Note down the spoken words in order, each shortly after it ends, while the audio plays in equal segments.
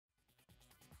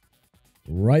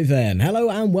Right then,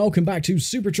 hello and welcome back to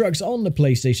SuperTrucks on the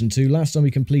PlayStation 2. Last time we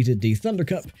completed the Thunder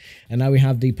Cup, and now we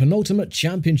have the penultimate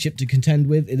championship to contend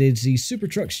with. It is the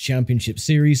SuperTrucks Championship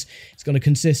Series. It's going to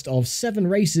consist of 7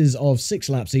 races of 6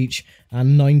 laps each,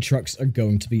 and 9 trucks are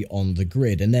going to be on the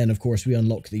grid. And then, of course, we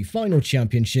unlock the final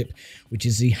championship, which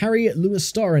is the Harry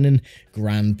Lausitzring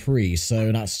Grand Prix.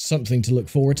 So that's something to look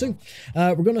forward to.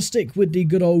 We're going to stick with the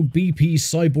good old BP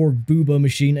Cyborg Booba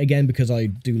machine again, because I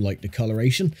do like the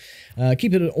coloration.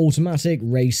 Keep it an automatic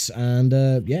race, and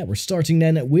yeah, we're starting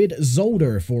then with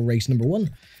Zolder for race number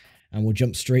 1. And we'll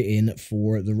jump straight in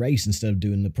for the race instead of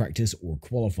doing the practice or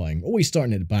qualifying. Always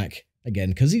starting at the back, again,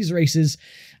 because these races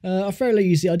are fairly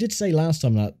easy. I did say last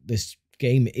time that this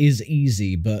game is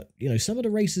easy, but, you know, some of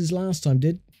the races last time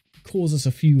did cause us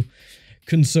a few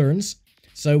concerns.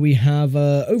 So we have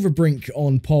Overbrink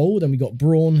on pole, then we got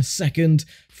Braun second,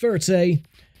 Ferte,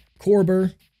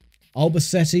 Corber,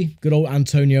 Albacete, good old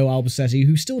Antonio Albacete,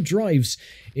 who still drives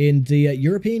in the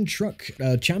European Truck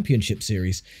Championship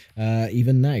Series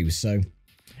even now, so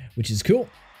which is cool.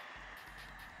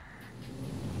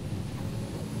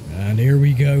 And here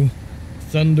we go,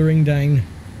 thundering down,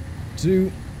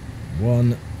 2,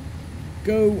 1,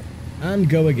 go, and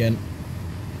go again.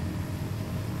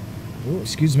 Oh,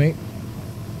 excuse me.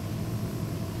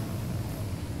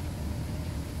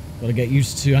 Gotta get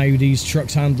used to how these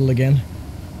trucks handle again.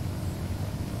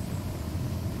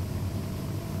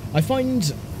 I find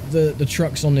the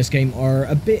trucks on this game are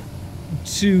a bit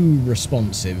too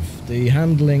responsive. The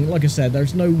handling, like I said,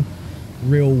 there's no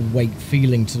real weight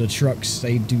feeling to the trucks.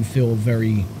 They do feel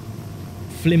very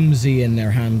flimsy in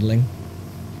their handling.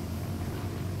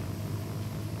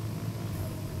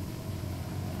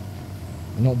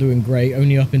 They're not doing great,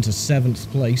 only up into 7th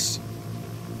place.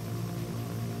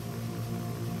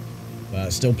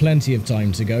 But still plenty of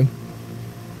time to go.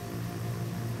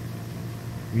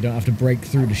 We don't have to break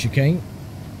through the chicane.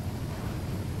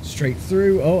 Straight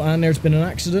through. Oh, and there's been an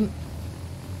accident.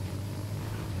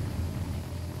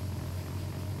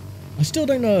 I still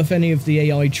don't know if any of the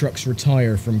AI trucks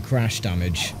retire from crash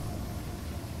damage.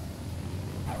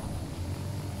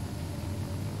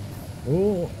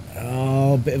 Oh,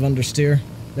 a bit of understeer.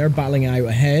 They're battling out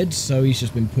ahead, so he's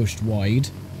just been pushed wide.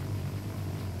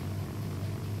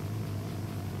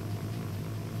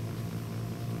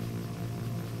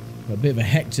 A bit of a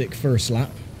hectic first lap.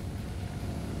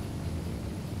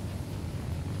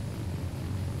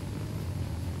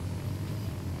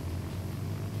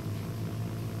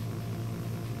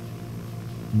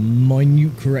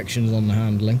 Minute corrections on the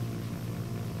handling.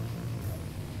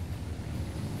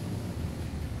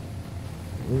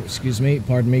 Oh, excuse me,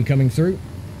 pardon me coming through.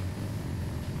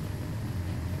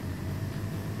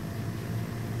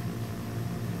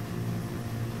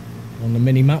 On the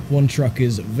mini-map, one truck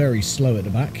is very slow at the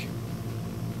back.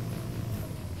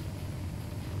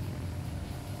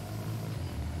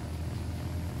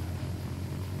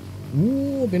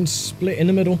 Ooh, been split in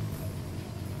the middle.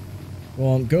 Go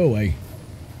on, go away.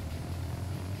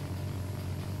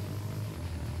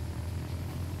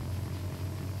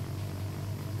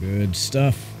 Good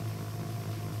stuff.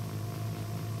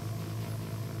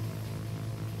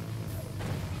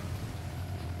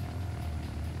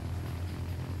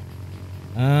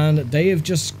 And they have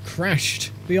just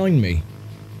crashed behind me.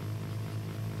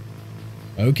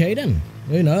 Okay then.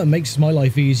 You know, it makes my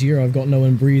life easier. I've got no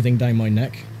one breathing down my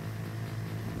neck.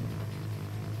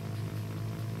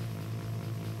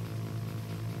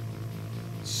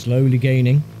 Slowly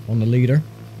gaining on the leader.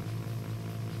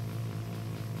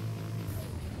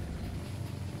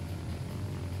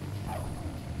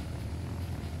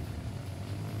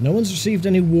 No one's received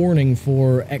any warning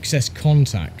for excess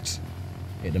contact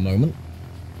at the moment.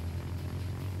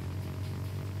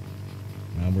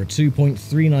 And we're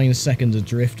 2.39 seconds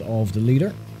adrift of the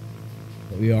leader,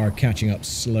 but we are catching up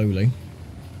slowly.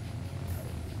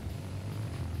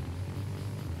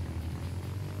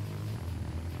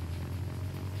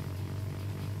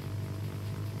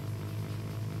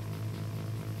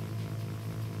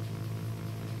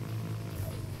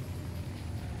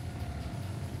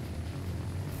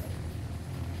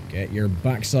 Get your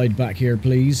backside back here,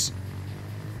 please.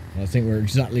 I think we're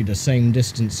exactly the same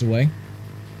distance away.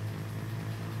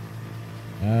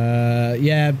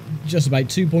 Yeah, just about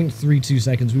 2.32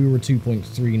 seconds. We were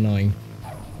 2.39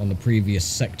 on the previous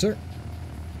sector.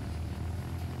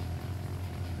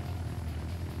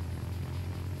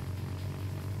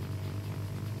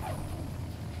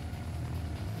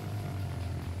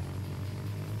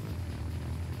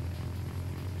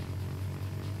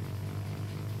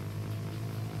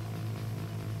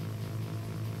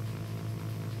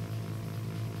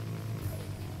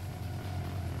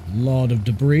 Lot of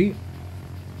debris.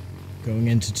 Going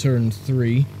into turn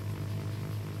 3.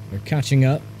 They're catching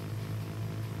up.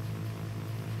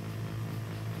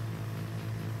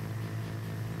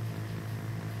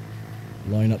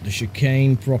 Line up the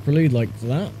chicane properly like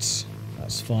that.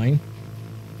 That's fine.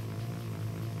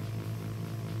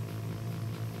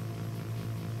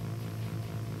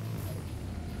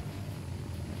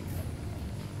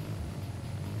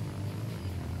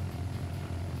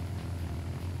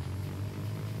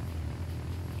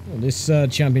 Well, this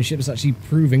championship is actually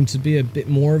proving to be a bit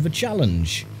more of a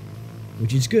challenge,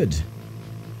 which is good.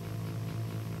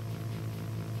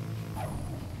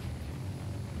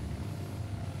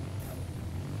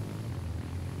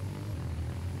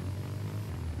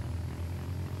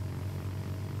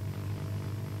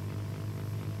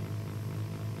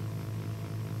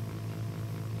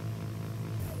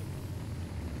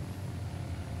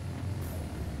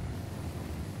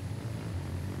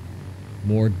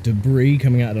 More debris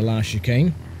coming out of the last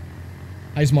chicane.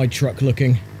 How's my truck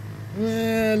looking?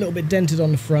 A little bit dented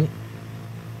on the front.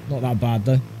 Not that bad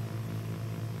though.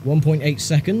 1.8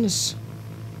 seconds.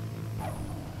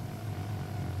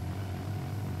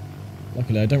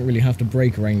 Luckily I don't really have to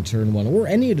brake around turn 1, or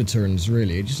any of the turns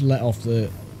really. Just let off the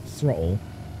throttle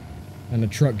and the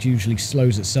truck usually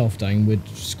slows itself down with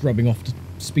scrubbing off the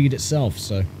speed itself,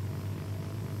 so...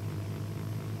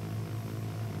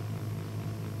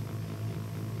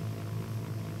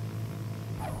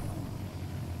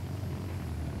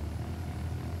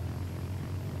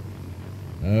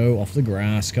 Oh, off the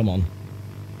grass, come on.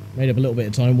 Made up a little bit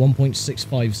of time,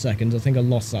 1.65 seconds. I think I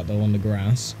lost that though on the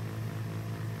grass.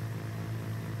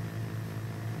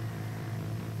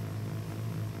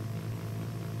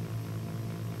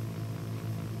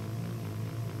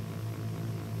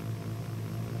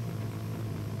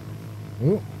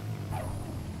 Oh.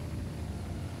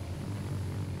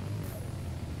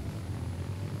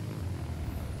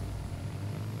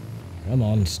 Come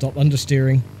on, stop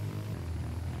understeering.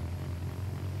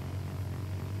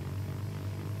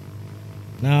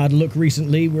 Now, I had a look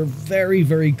recently, we're very,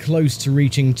 very close to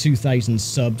reaching 2,000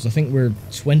 subs. I think we're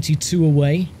 22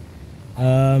 away.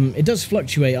 It does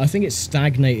fluctuate. I think it's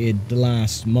stagnated the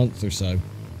last month or so,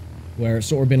 where it's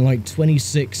sort of been like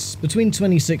 26, between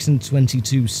 26 and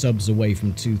 22 subs away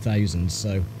from 2,000.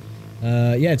 So,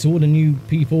 yeah, to all the new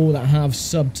people that have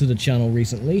subbed to the channel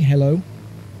recently, hello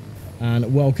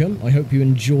and welcome. I hope you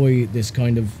enjoy this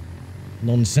kind of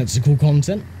nonsensical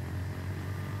content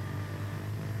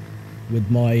with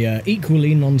my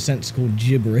equally nonsensical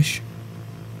gibberish.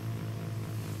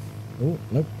 Oh,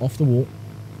 nope, off the wall.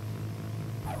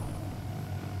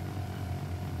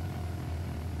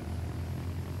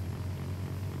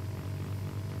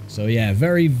 So yeah,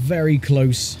 very, very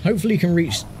close. Hopefully can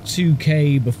reach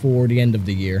 2K before the end of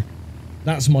the year.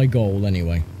 That's my goal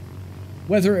anyway.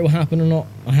 Whether it will happen or not,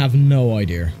 I have no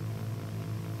idea.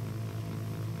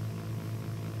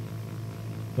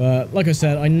 But like I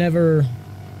said, I never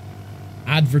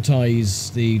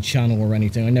advertise the channel or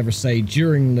anything. I never say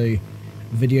during the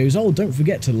videos, oh, don't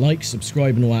forget to like,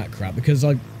 subscribe and all that crap, because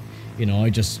I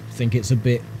just think it's a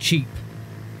bit cheap.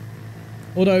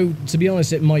 Although, to be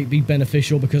honest, it might be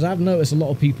beneficial, because I've noticed a lot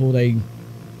of people, they,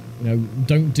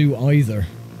 don't do either.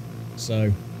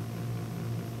 So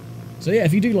yeah,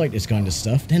 if you do like this kind of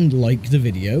stuff, then like the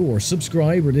video, or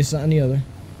subscribe, or this, that, and the other.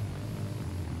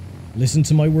 Listen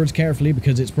to my words carefully,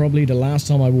 because it's probably the last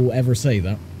time I will ever say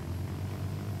that.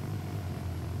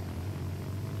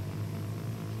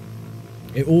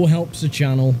 It all helps the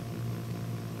channel.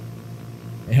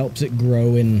 It helps it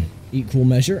grow in equal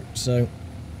measure, so...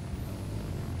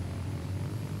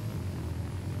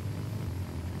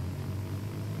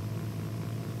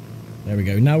 There we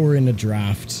go, now we're in the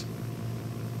draft.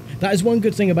 That is one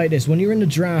good thing about this. When you're in the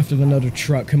draft of another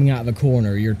truck coming out of a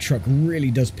corner, your truck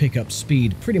really does pick up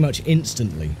speed pretty much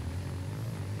instantly.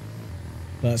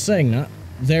 But saying that,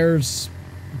 theirs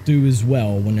do as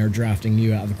well when they're drafting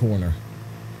you out of the corner.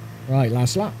 Right,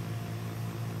 last lap.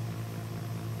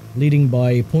 Leading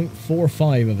by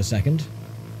 0.45 of a second.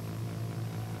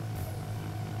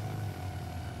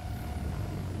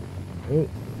 Oh,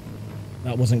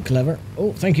 that wasn't clever.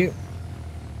 Oh, thank you.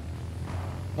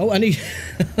 Oh, and he...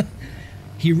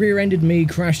 he rear-ended me,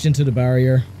 crashed into the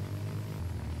barrier.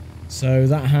 So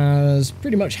that has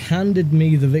pretty much handed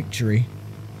me the victory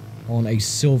on a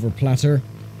silver platter.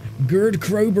 Gerd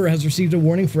Krober has received a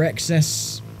warning for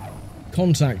excess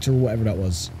contact, or whatever that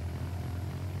was.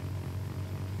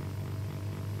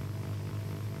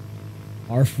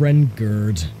 Our friend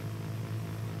Gerd.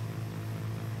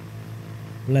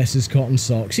 Bless his cotton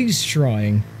socks. He's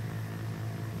trying.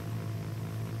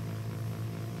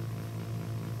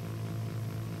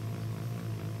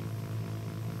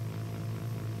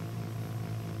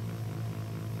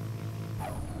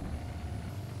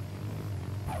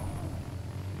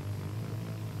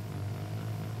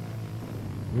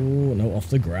 out off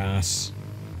the grass.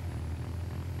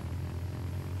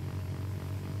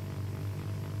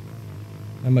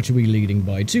 How much are we leading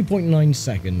by? 2.9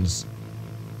 seconds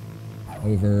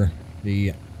over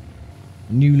the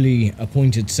newly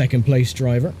appointed second place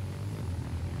driver.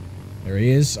 There he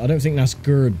is. I don't think that's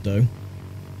Gerd though.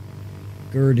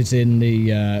 Gerd is in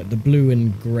the blue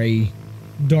and grey,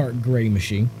 dark grey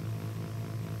machine.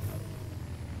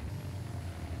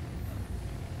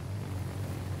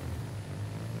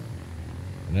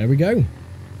 And there we go.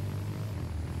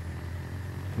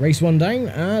 Race one down,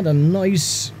 and a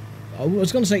nice, I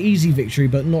was going to say easy victory,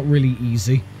 but not really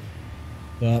easy.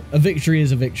 But a victory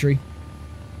is a victory.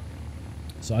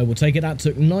 So I will take it. That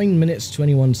took 9 minutes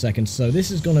 21 seconds. So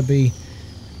this is going to be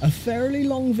a fairly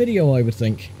long video, I would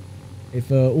think.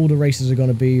 If all the races are going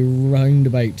to be round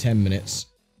about 10 minutes.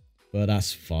 But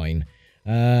that's fine.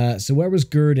 So where was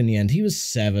Gerd in the end? He was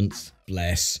 7th.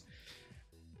 Bless.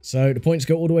 So the points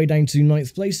go all the way down to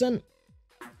 9th place then.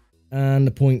 And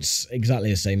the points exactly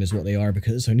the same as what they are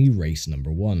because it's only race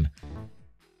number 1.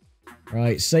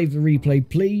 Right, save the replay,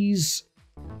 please.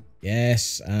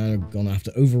 Yes, and I'm going to have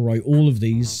to overwrite all of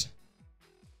these.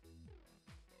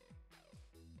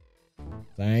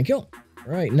 Thank you.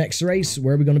 Right, next race.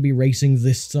 Where are we going to be racing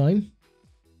this time?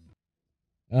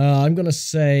 I'm going to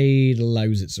say the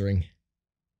Lausitzring.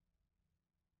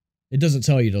 It doesn't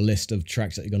tell you the list of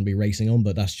tracks that you're going to be racing on,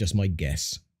 but that's just my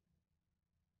guess.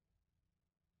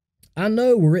 And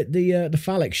no, we're at the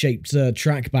phallic-shaped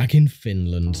track back in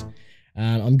Finland.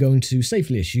 And I'm going to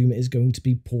safely assume it is going to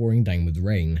be pouring down with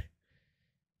rain.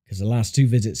 Because the last 2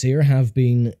 visits here have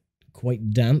been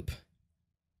quite damp.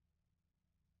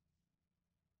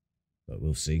 But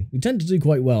we'll see. We tend to do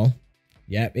quite well.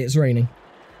 Yep, it's raining.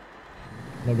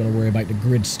 Not going to worry about the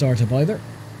grid startup either.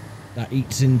 That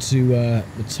eats into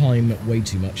the time way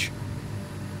too much.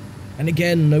 And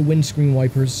again, no windscreen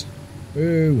wipers.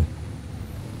 Boo!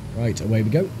 Right, away we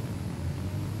go.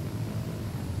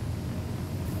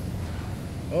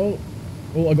 Oh,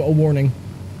 I got a warning.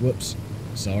 Whoops.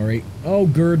 Sorry. Oh,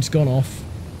 Gerd's gone off.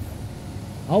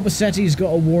 Albacetti's got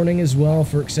a warning as well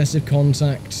for excessive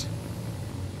contact.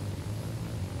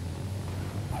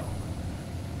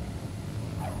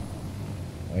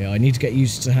 Oh yeah, I need to get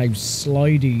used to how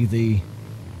slidey the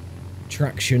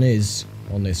traction is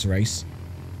on this race.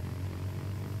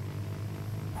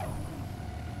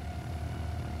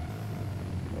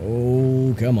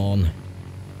 Oh, come on.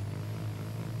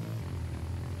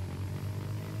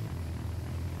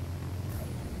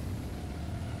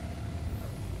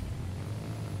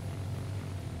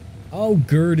 Oh,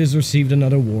 Gerd has received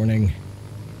another warning.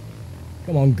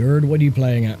 Come on, Gerd, what are you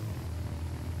playing at?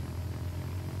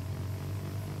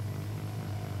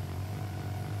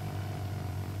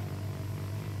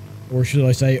 Or should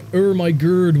I say, my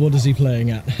Gerd, what is he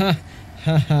playing at? Ha,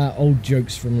 ha, ha, old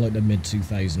jokes from like the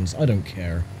mid-2000s. I don't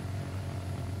care.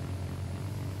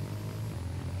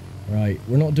 Right,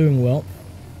 we're not doing well.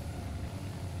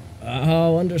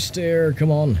 Oh, understeer,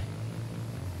 come on.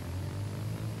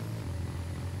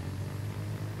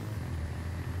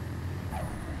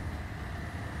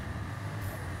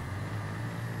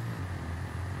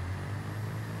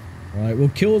 Right, we'll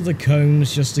kill the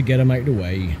cones just to get them out of the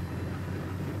way.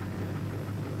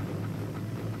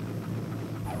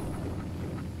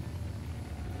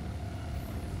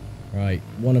 Right,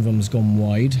 one of them's gone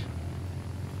wide.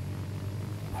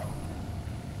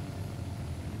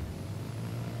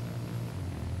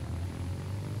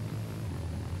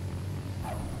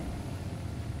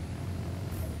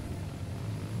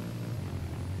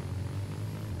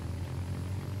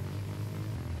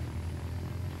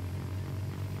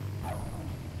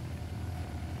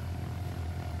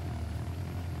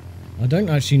 I don't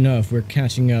actually know if we're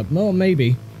catching up. Well,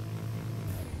 maybe.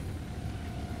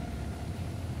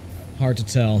 Hard to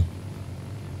tell.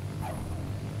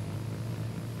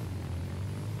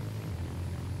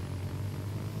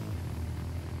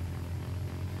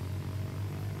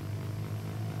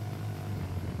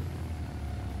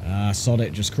 Ah, sod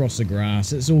it, just cross the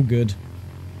grass. It's all good.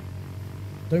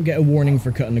 Don't get a warning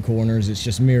for cutting the corners, it's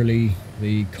just merely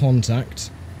the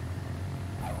contact.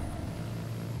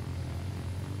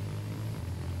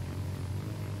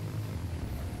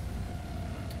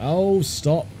 Oh,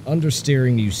 stop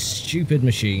understeering, you stupid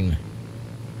machine.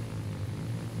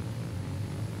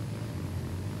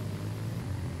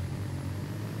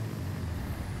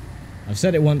 I've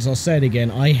said it once, I'll say it again.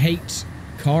 I hate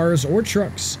cars or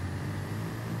trucks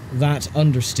that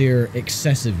understeer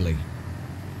excessively.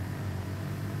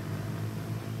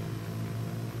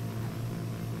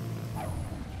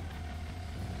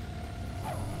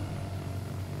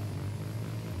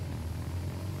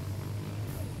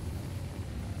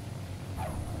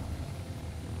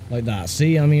 Like that.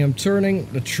 See, I mean, I'm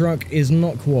turning. The truck is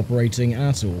not cooperating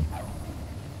at all.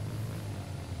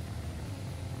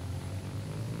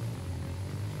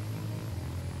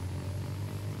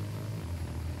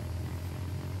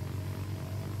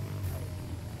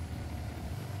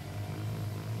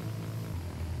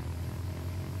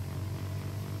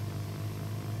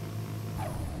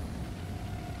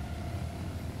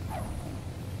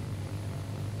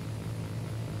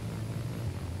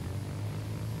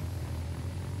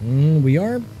 We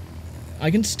are... I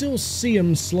can still see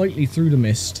him slightly through the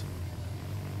mist.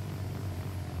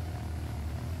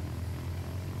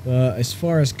 But as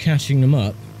far as catching them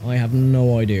up, I have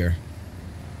no idea.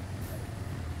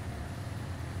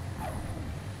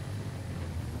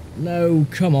 No,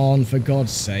 come on, for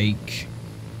God's sake.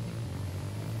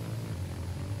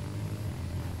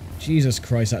 Jesus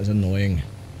Christ, that is annoying.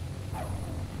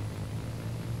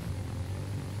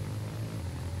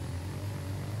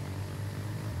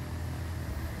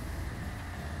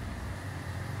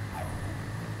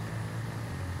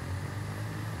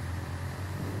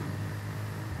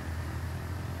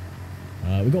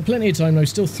 We've got plenty of time now,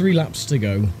 still 3 laps to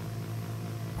go.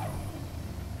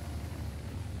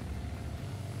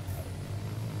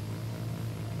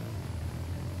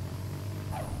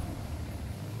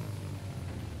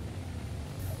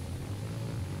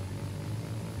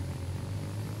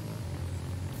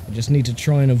 I just need to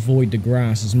try and avoid the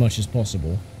grass as much as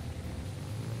possible.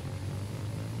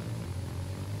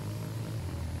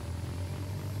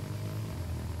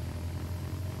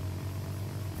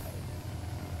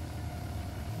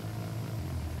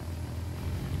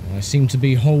 I seem to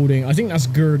be holding... I think that's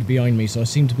Gerd behind me, so I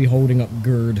seem to be holding up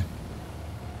Gerd.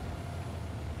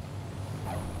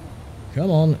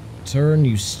 Come on, turn,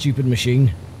 you stupid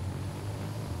machine.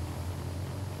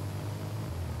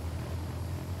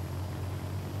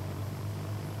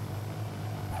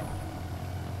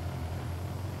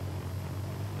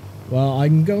 Well,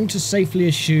 I'm going to safely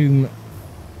assume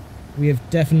we have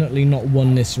definitely not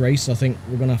won this race. I think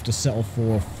we're going to have to settle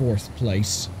for 4th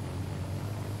place.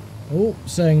 Oh,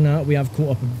 saying that, we have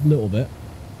caught up a little bit.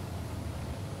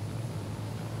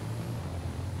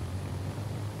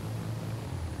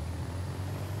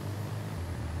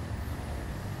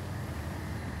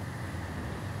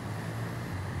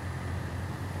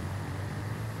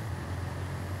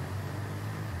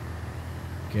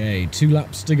 Okay, 2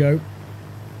 laps to go.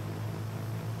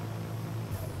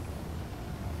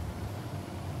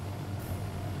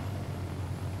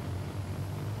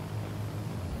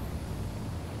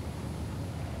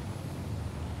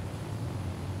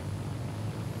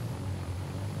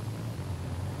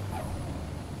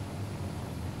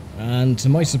 And to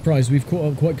my surprise, we've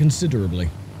caught up quite considerably.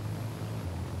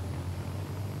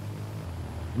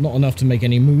 Not enough to make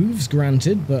any moves,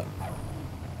 granted, but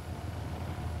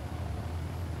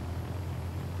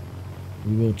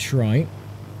we will try.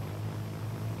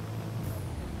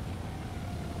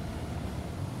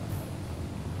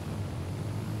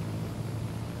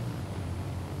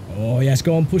 Oh yes,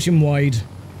 go on, push him wide.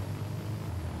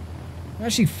 They're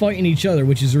actually fighting each other,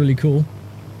 which is really cool.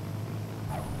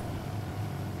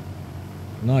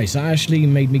 Nice, that actually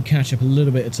made me catch up a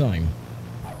little bit of time.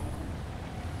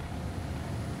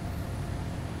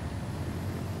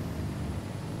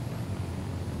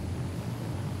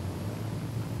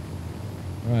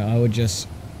 Right, I would just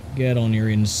get on your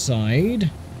inside.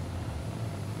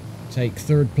 Take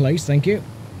 3rd place, thank you.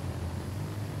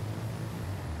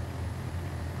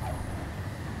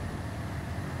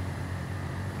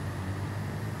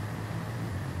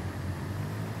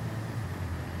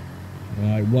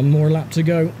 Right, 1 more lap to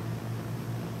go.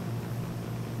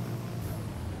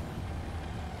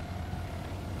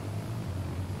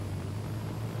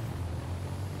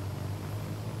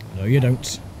 No, you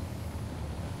don't.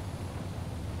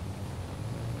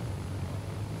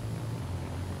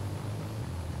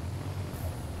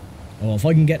 Oh, if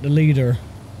I can get the leader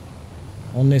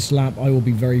on this lap, I will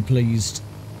be very pleased.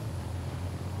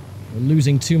 We're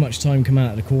losing too much time coming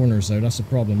out of the corners, though. That's the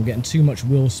problem. We're getting too much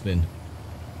wheel spin.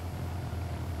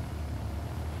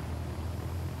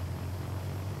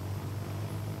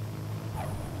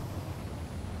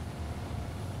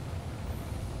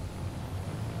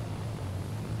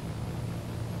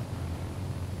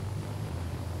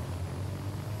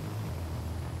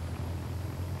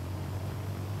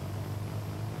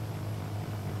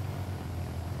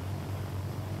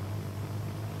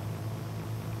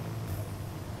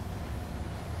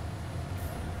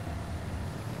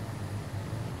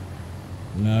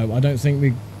 No, I don't think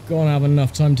we're going to have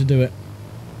enough time to do it.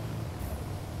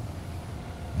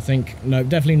 I think, no,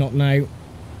 definitely not now.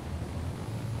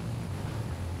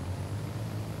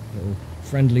 Little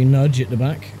friendly nudge at the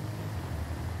back.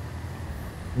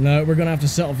 No, we're going to have to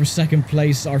settle for second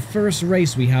place. Our first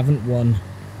race we haven't won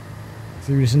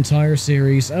through this entire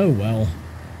series. Oh well.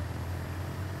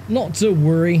 Not to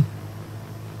worry.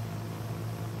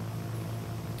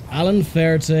 Alan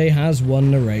Fairte has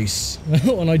won the race.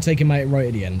 And I take him out right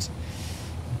at the end.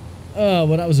 Oh,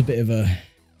 well, that was a bit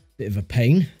of a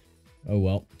pain. Oh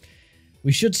well.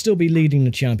 We should still be leading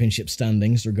the championship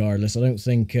standings regardless. I don't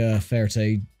think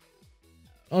Fairte...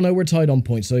 Oh no, we're tied on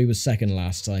points, so he was second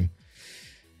last time.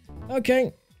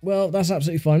 Okay, well, that's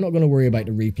absolutely fine. I'm not going to worry about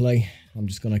the replay. I'm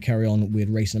just going to carry on with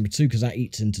race number 2 because that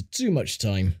eats into too much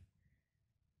time.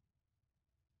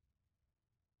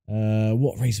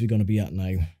 What race are we going to be at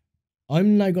now?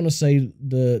 I'm now going to say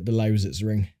the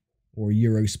Lausitzring, or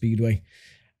Euro Speedway.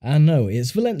 And no,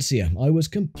 it's Valencia. I was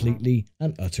completely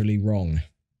and utterly wrong.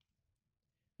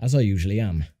 As I usually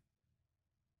am.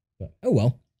 But, oh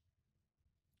well.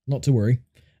 Not to worry.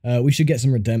 We should get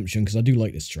some redemption, because I do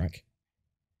like this track.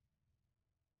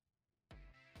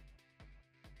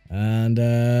 And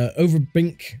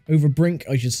Overbrink,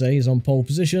 I should say, is on pole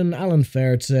position. Alan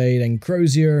Fairte, then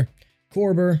Crozier,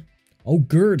 Corber. Oh,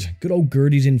 Gerd. Good old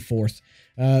Gerd, he's in 4th.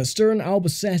 Stern,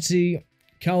 Albacete,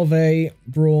 Calve,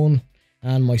 Braun,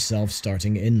 and myself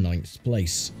starting in 9th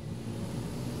place.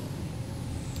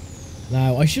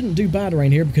 Now, I shouldn't do bad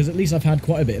around here because at least I've had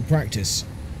quite a bit of practice.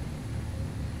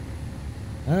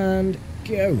 And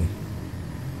go.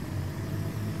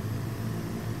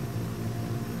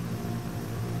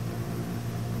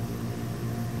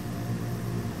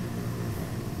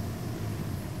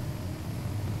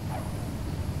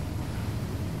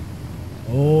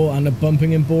 Oh, and the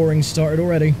bumping and boring started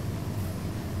already.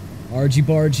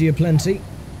 Argy-bargy aplenty.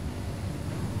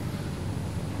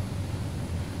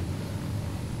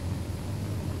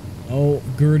 Oh,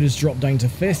 Gerd has dropped down to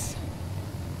 5th.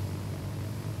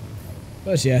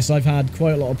 But yes, I've had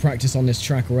quite a lot of practice on this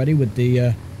track already with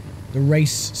the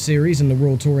race series and the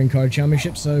World Touring Car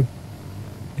Championship, so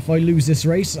if I lose this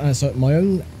race, that's my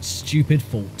own stupid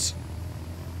fault.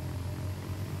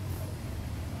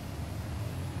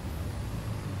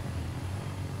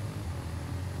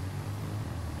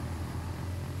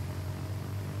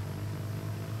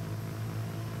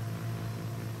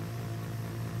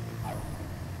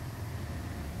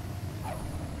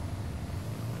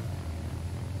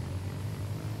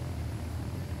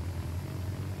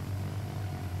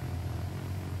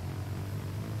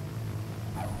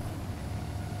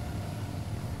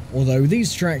 Although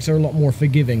these tracks are a lot more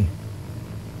forgiving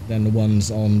than the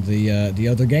ones on the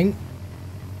other game.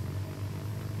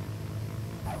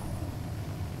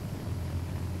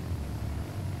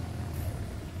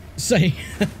 Saying,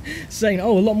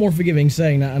 oh, a lot more forgiving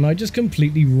saying that, and I just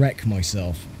completely wreck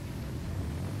myself.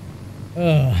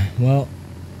 Well.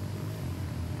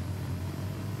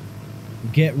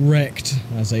 Get wrecked,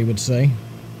 as they would say.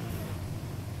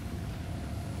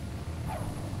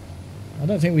 I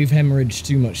don't think we've hemorrhaged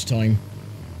too much time.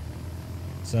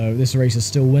 So this race is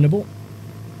still winnable.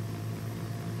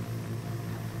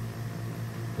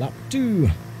 Lap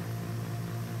 2.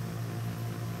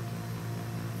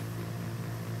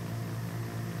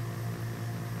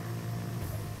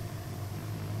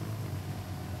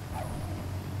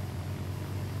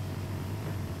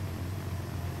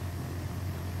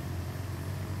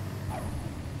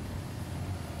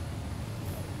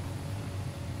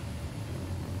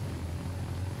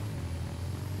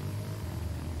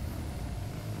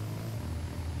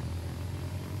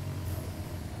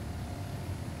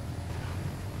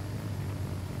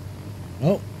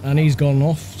 Oh, and he's gone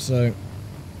off, so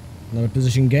another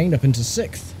position gained up into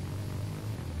 6th.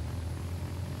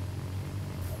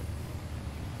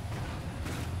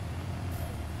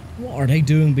 What are they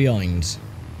doing behind?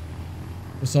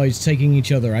 Besides taking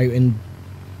each other out and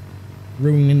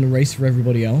ruining the race for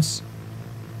everybody else.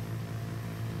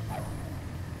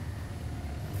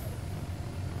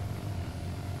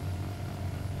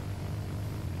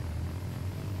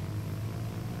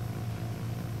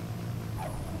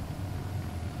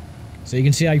 So you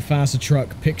can see how fast a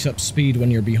truck picks up speed when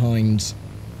you're behind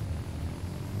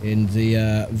in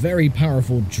the very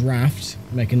powerful draft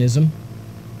mechanism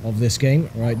of this game.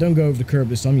 Right, don't go over the curb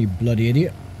this time, you bloody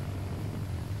idiot.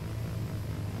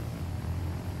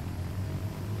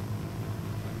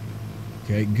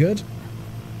 Okay, good.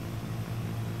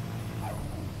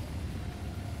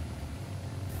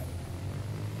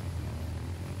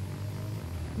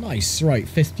 Nice, right,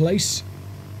 5th place.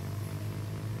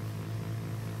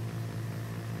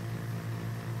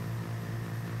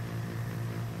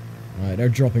 Right, they're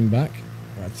dropping back.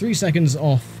 Right, 3 seconds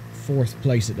off 4th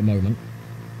place at the moment.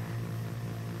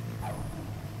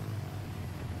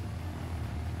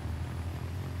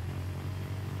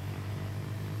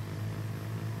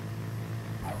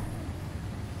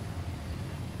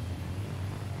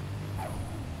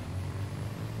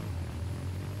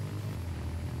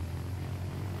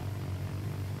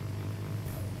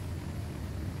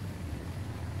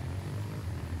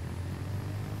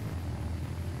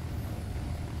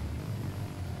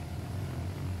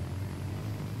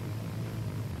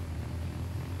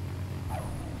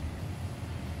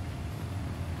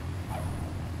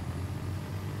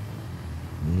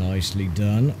 Nicely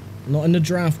done. Not in the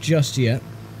draft just yet.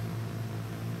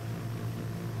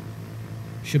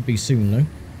 Should be soon, though.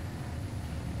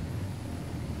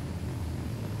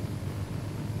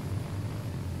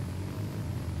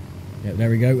 Yep,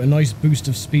 there we go. A nice boost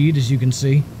of speed, as you can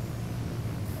see.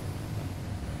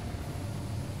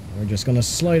 We're just going to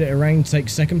slide it around, take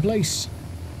second place.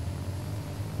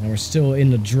 Now we're still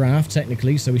in the draft,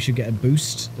 technically, so we should get a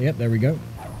boost. Yep, there we go.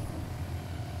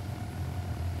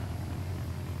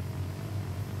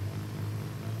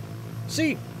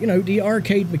 See, you know, the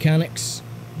arcade mechanics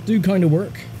do kind of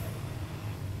work.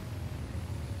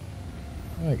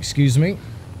 Oh, excuse me.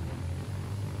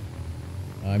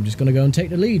 I'm just going to go and take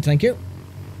the lead, thank you.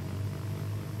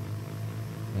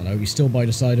 Oh no, he's still by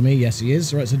the side of me. Yes, he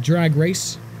is. Right, it's a drag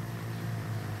race.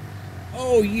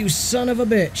 Oh, you son of a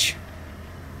bitch.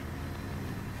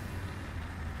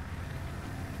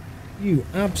 You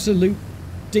absolute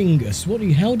dingus. What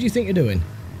the hell do you think you're doing?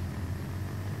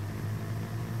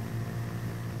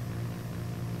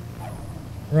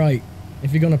 Right,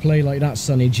 if you're going to play like that,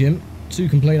 Sonny Jim, 2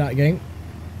 can play that game.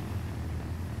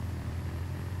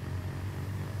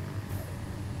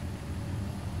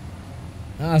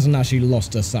 That hasn't actually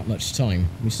lost us that much time.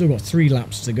 We've still got 3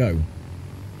 laps to go.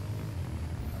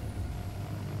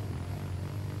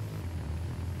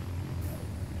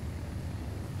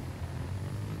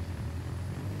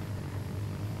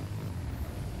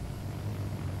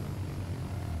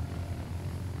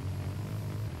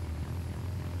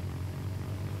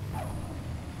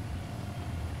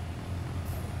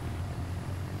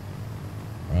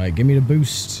 Right, give me the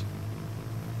boost.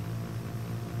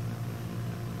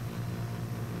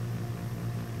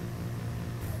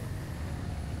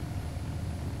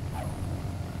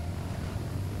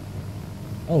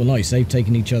 Oh, nice. They've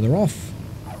taken each other off.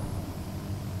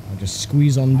 I'll just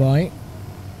squeeze on by.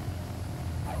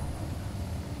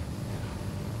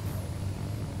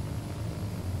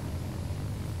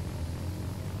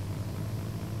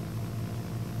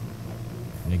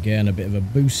 And again, a bit of a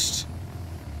boost.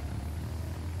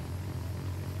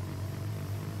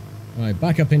 Alright,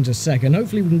 back up into second.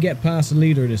 Hopefully we can get past the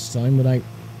leader this time without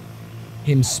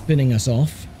him spinning us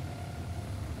off.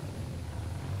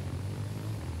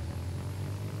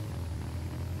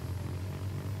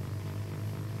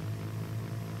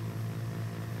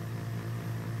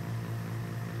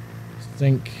 I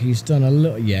think he's done a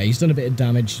little... Yeah, he's done a bit of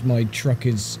damage. My truck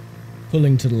is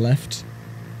pulling to the left.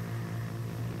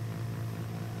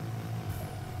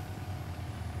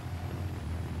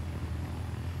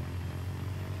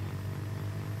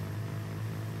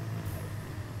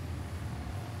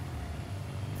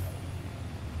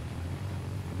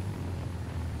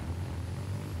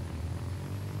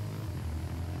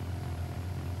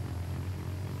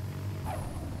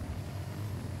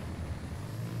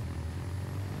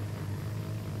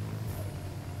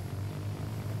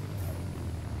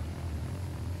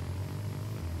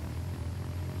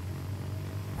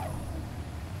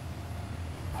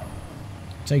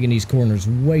 Taking these corners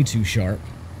way too sharp.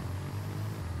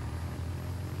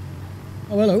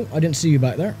 Oh, hello. I didn't see you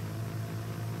back there.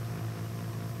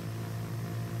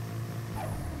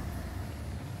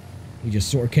 You just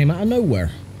sort of came out of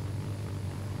nowhere.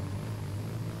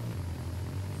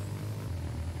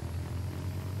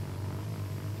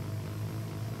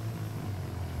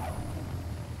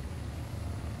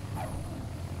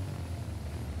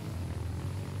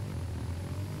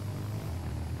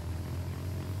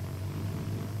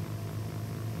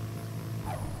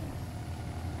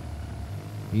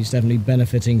 He's definitely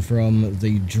benefiting from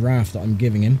the draft that I'm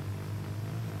giving him.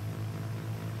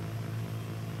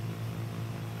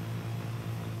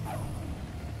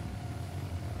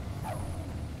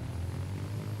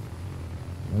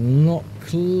 I'm not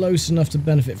close enough to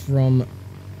benefit from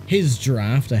his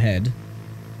draft ahead.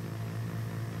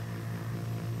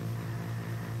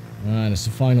 And it's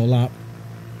the final lap.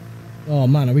 Oh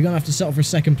man, are we going to have to settle for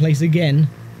second place again?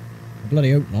 I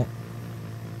bloody hope not.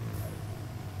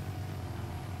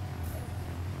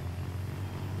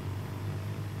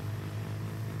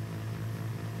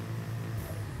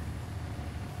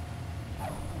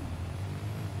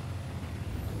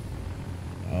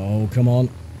 Oh, come on.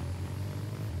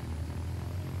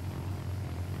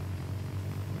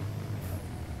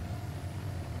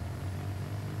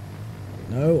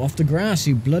 No, off the grass,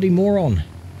 you bloody moron.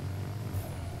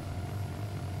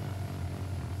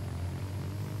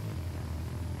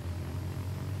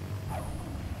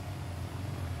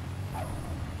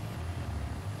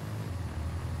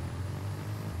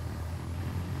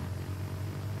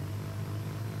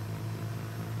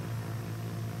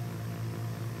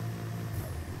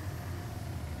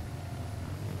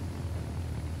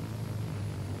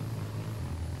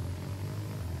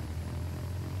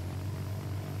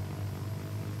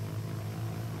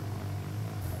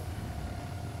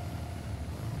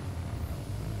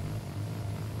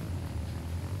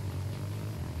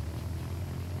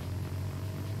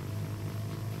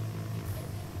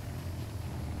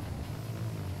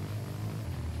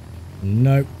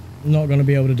 Nope, not going to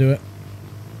be able to do it.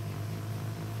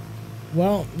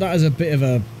 Well, that is a bit of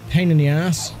a pain in the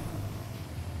ass.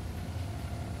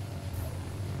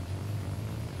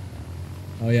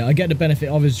 Oh yeah, I get the benefit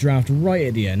of his draft right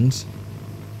at the end.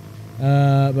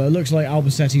 But it looks like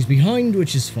Albasetti's behind,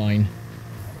 which is fine.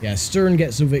 Yeah, Stern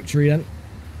gets the victory then.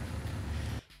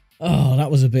 Oh, that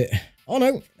was a bit... Oh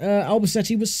no,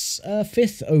 Albasetti was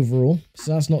 5th overall,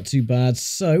 so that's not too bad.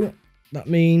 So, that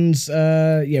means,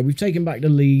 yeah, we've taken back the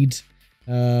lead.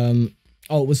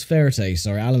 Oh, it was Ferrate,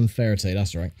 sorry, Alan Ferrate,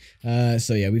 that's right.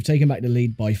 So yeah, we've taken back the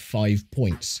lead by 5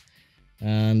 points.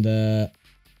 And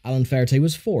Alan Ferrate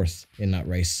was 4th in that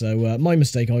race. So my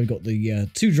mistake, I got the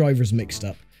 2 drivers mixed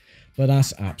up. But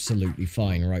that's absolutely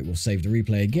fine. Right, we'll save the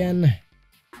replay again.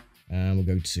 And we'll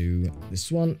go to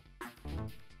this one.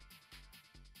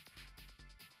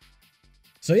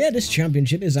 So yeah, this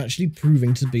championship is actually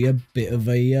proving to be a bit of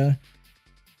a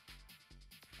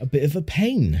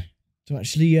pain to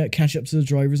actually catch up to the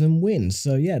drivers and win.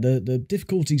 So yeah, the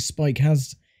difficulty spike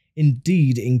has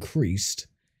indeed increased,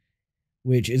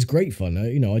 which is great fun.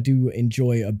 You know, I do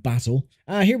enjoy a battle.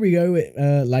 Here we go,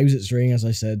 Lausitzring, as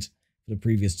I said, for the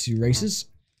previous 2 races.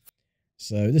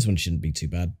 So this one shouldn't be too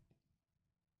bad.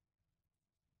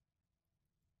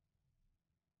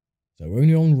 So we're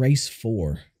only on race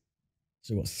 4.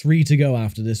 So we've got 3 to go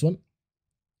after this one.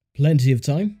 Plenty of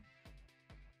time.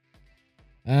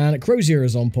 And Crozier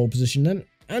is on pole position then.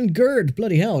 And Gerd,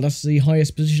 bloody hell, that's the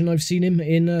highest position I've seen him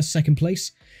in 2nd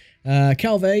place.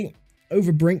 Calve,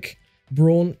 Overbrink,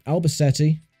 Braun,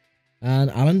 Albasetti, and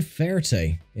Alan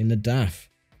Ferrate in the DAF.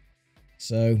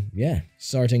 So, yeah,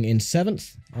 starting in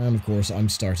 7th. And, of course, I'm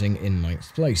starting in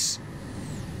 9th place.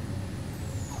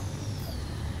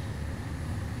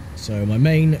 So, my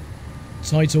main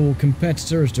title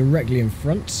competitor is directly in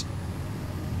front.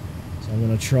 So I'm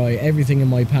going to try everything in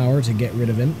my power to get rid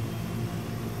of him.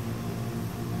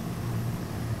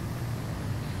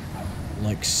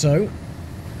 Like so.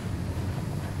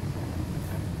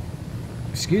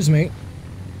 Excuse me.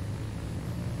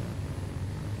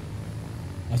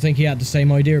 I think he had the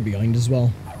same idea behind as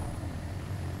well.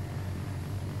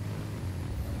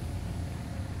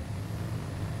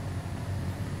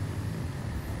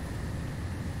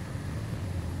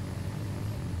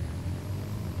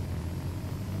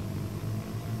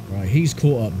 Right, he's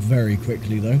caught up very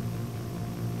quickly though.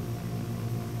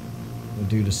 We'll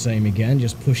do the same again,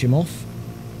 just push him off.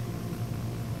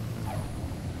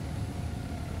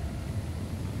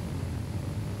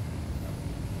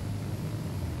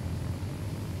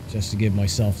 Just to give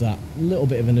myself that little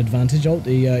bit of an advantage. Oh,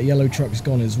 the yellow truck's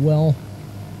gone as well.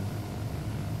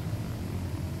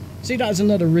 See, that's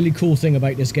another really cool thing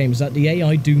about this game, is that the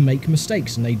AI do make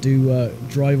mistakes, and they do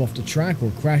drive off the track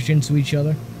or crash into each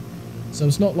other. So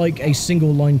it's not like a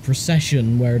single line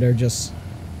procession where they're just,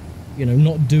 you know,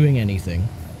 not doing anything.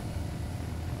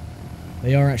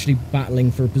 They are actually battling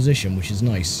for a position, which is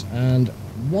nice. And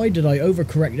why did I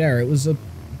overcorrect there? It was a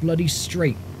bloody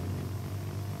straight.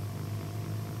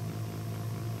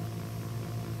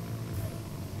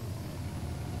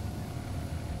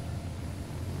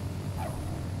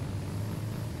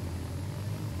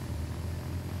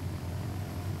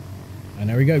 And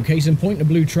there we go, case in point, the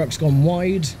blue truck's gone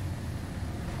wide.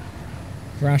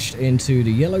 Crashed into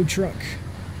the yellow truck.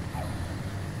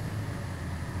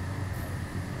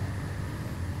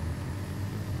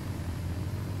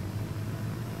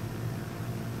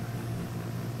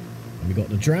 And we got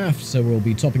the draft, so we'll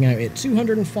be topping out at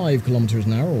 205 kilometers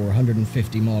an hour, or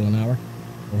 150 mile an hour,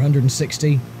 or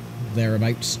 160,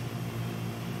 thereabouts.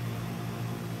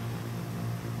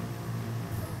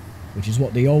 Which is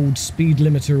what the old speed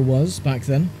limiter was back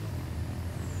then.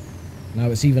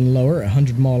 Now it's even lower,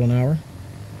 100 mile an hour.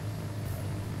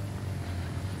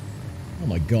 Oh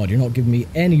my god, you're not giving me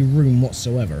any room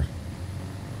whatsoever.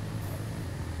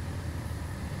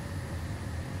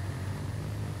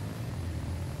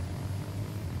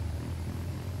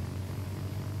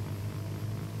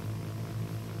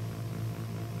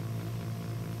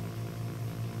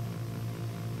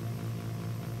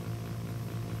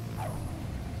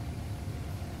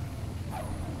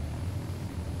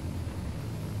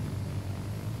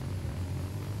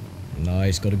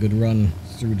 Nice, got a good run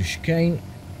through the chicane.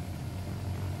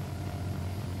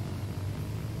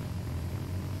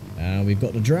 And we've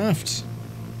got the draft.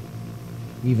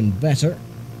 Even better.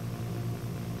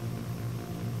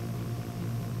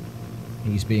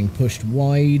 He's being pushed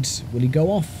wide. Will he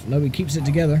go off? No, he keeps it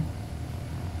together.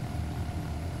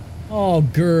 Oh,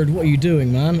 Gerd, what are you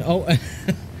doing, man? Oh,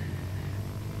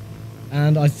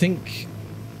 and I think...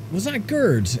 Was that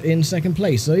Gerd in 2nd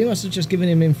place? So he must have just given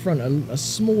him in front a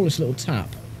smallest little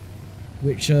tap.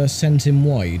 which sent him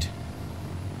wide,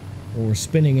 or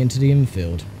spinning into the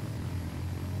infield.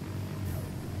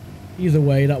 Either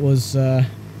way, that was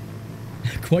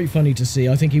quite funny to see.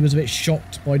 I think he was a bit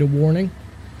shocked by the warning,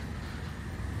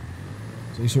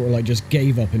 so he sort of like just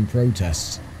gave up in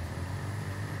protest.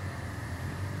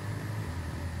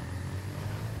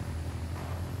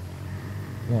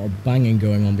 A lot of banging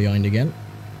going on behind again.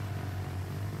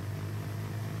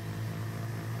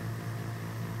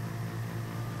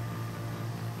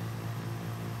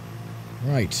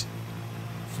 Right,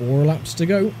 4 laps to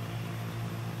go.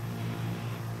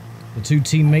 The 2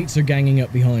 teammates are ganging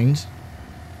up behind.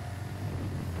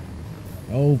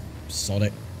 Oh, sod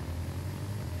it.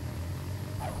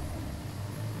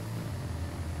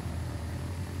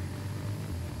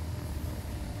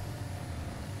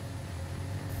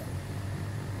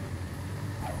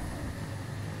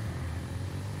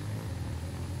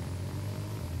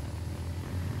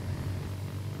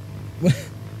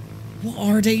 What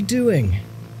are they doing?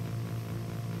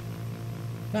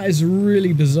 That is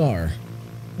really bizarre.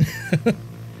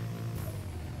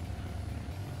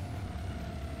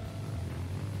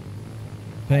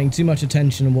 Paying too much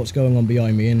attention on what's going on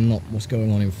behind me and not what's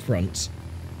going on in front.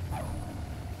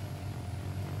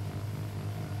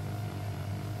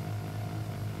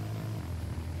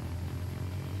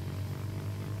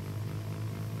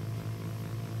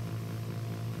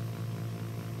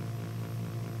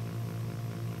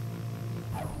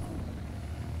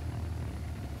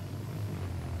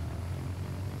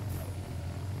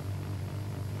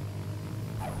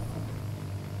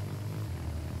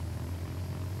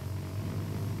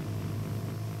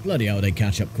 Bloody hell, they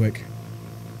catch up quick.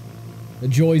 The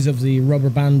joys of the rubber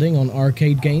banding on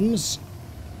arcade games.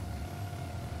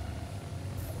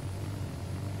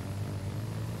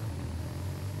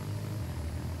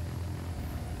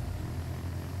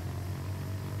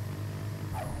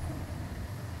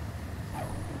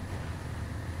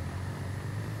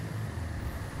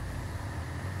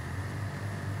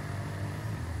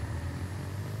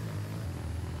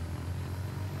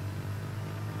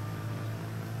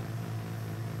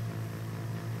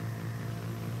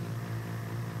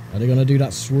 Are they going to do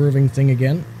that swerving thing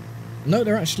again? No,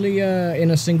 they're actually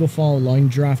in a single file line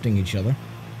drafting each other.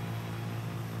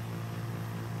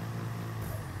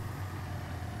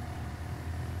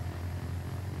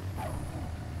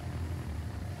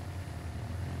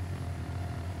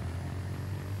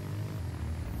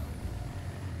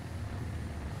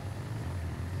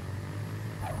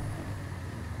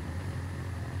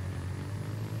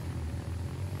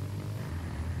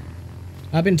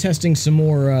 I've been testing some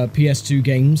more PS2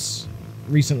 games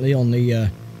recently on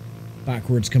the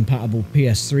backwards compatible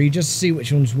PS3, just to see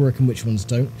which ones work and which ones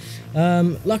don't.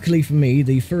 Luckily for me,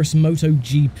 the first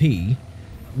MotoGP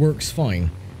works fine.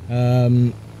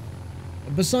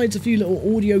 Besides a few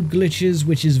little audio glitches,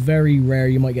 which is very rare,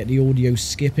 you might get the audio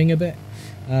skipping a bit.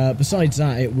 Besides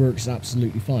that, it works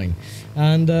absolutely fine.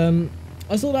 And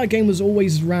I thought that game was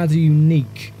always rather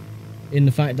unique in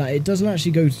the fact that it doesn't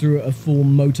actually go through a full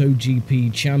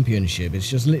MotoGP championship. It's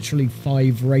just literally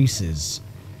 5 races.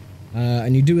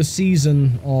 And you do a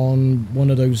season on one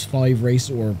of those 5 races,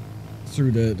 or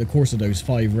through the course of those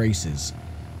 5 races.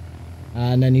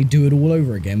 And then you do it all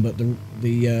over again, but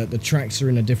the tracks are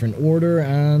in a different order,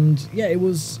 and yeah, it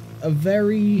was a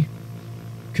very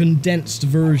condensed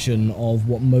version of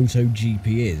what MotoGP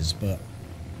is, but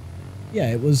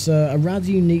yeah, it was a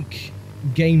rather unique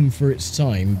game for its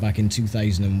time back in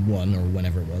 2001 or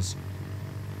whenever it was.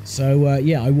 So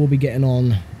yeah, I will be getting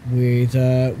on with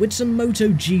some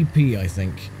MotoGP, I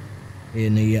think,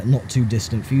 in the not too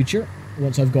distant future,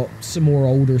 once I've got some more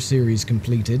older series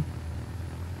completed.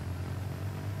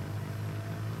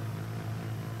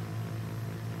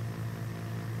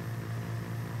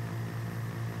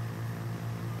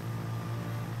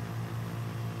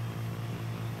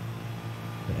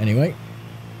 But anyway,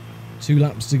 2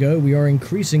 laps to go. We are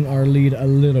increasing our lead a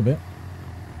little bit.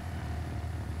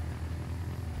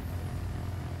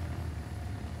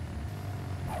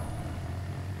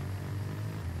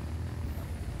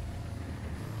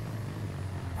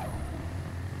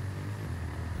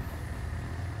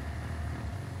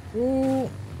 Oh,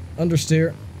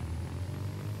 understeer.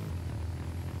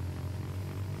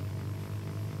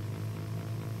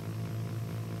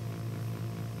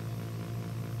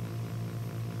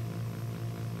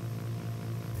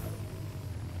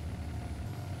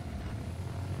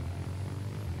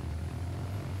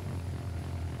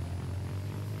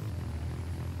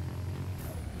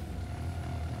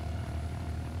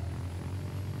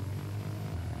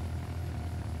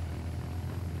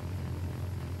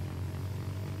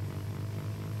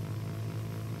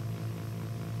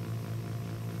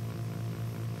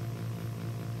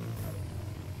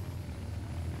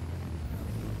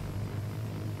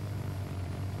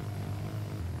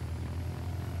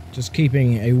 Just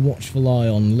keeping a watchful eye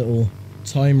on little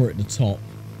timer at the top.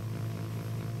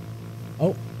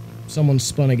 Oh, someone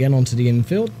spun again onto the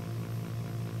infield.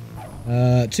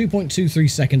 2.23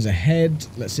 seconds ahead.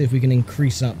 Let's see if we can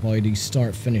increase that by the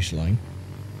start-finish line.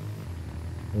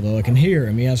 Although I can hear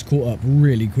him, he has caught up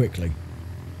really quickly.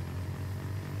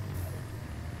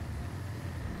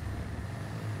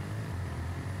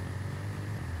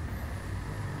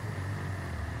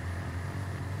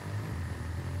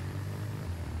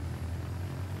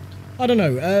 I don't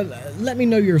know, let me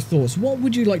know your thoughts. What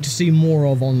would you like to see more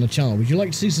of on the channel? Would you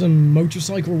like to see some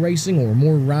motorcycle racing, or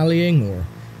more rallying, or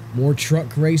more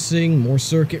truck racing, more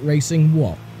circuit racing?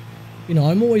 What? You know,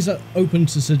 I'm always open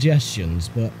to suggestions,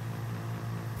 but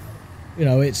you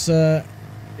know, it's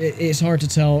hard to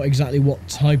tell exactly what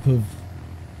type of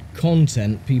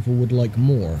content people would like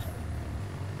more.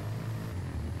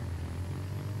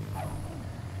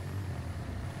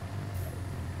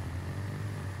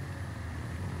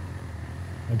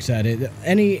 Like I said,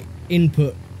 any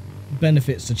input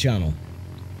benefits the channel,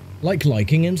 like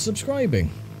liking and subscribing.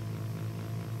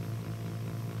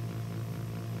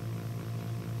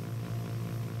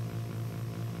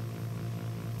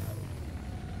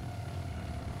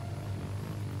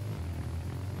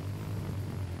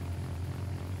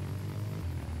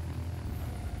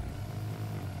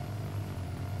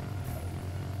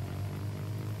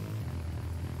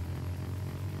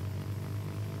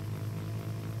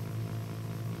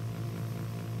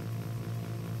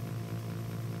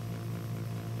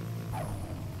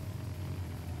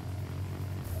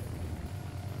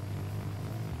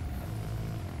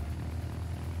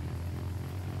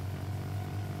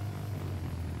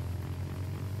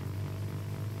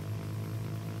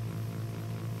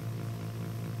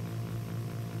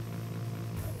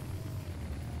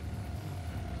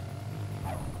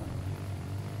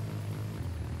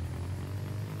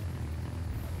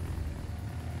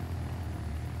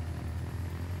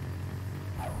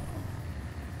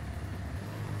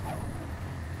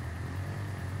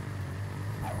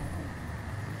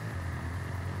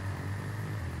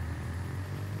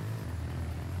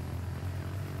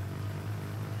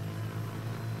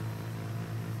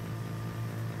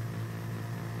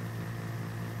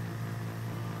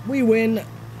 We win!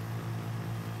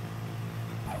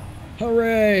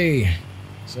 Hooray!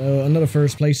 So another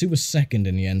first place. Who was second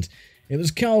in the end? It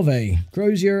was Calve,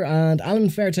 Crozier, and Alan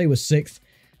Ferte was 6th,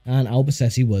 and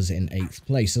Albacete was in 8th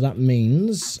place. So that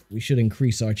means we should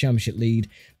increase our championship lead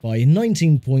by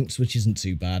 19 points, which isn't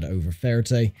too bad over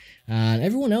Ferte. And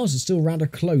everyone else is still rather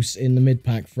close in the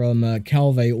mid-pack, from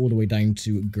Calve all the way down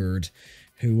to Gerd,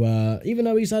 who, even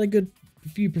though he's had a good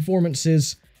few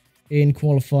performances in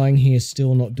qualifying, he is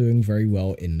still not doing very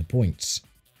well in the points.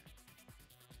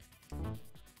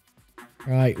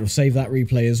 Right, we'll save that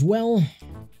replay as well.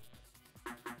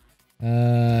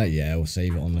 Yeah, we'll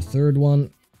save it on the third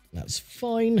one. That's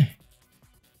fine.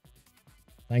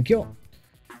 Thank you.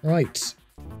 Right.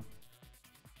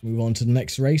 Move on to the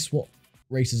next race. What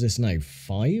race is this now?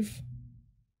 5?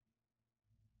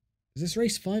 Is this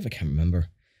race 5? I can't remember.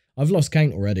 I've lost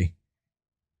count already.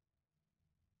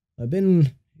 I've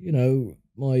been, you know,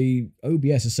 my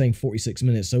OBS is saying 46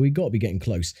 minutes, so we got to be getting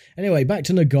close. Anyway, back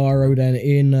to Nogaro then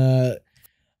in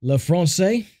La France.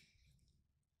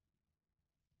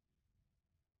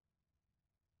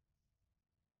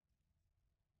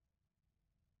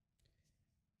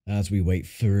 As we wait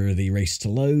for the race to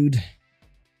load.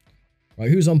 Right,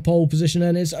 who's on pole position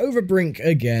then? It's Overbrink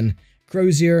again.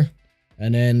 Crozier,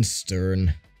 and then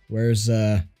Stern. Where's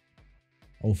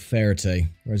old Ferte?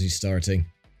 Where's he starting?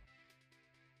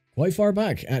 Quite far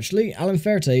back, actually. Alan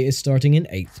Ferte is starting in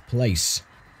 8th place.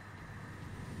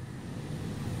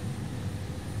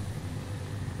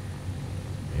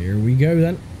 Here we go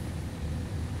then.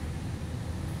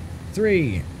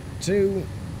 3, 2,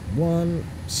 1,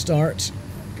 start,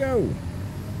 go!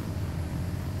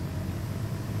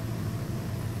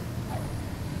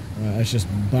 Right, let's just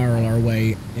barrel our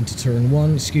way into turn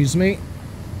 1, excuse me.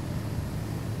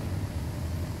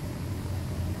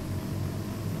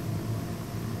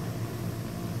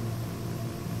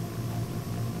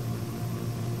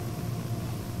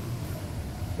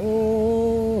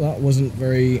 Oh, that wasn't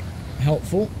very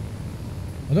helpful.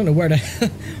 I don't know where the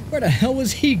hell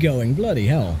was he going? Bloody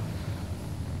hell.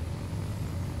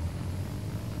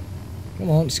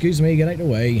 Come on, excuse me, get out of the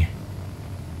way.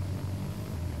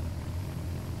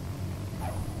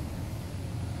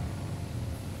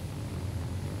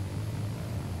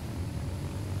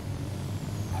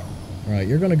 Right,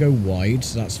 you're gonna go wide,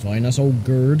 so that's fine. That's old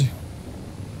Gerd.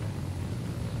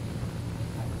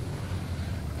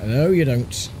 No, you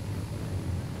don't.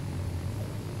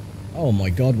 Oh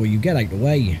my god, will you get out the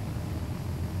way?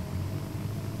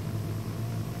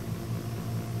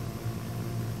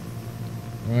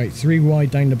 Alright, 3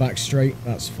 wide down the back straight,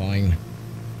 that's fine.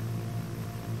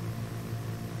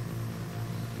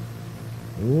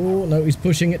 Oh, no, he's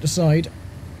pushing it aside.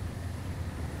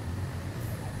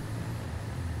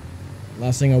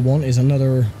 Last thing I want is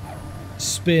another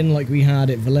spin like we had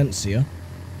at Valencia.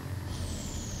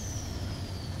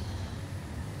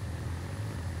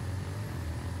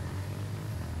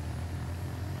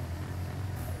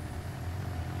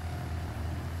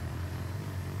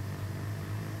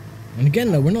 And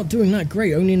again though, we're not doing that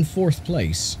great, only in 4th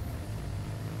place.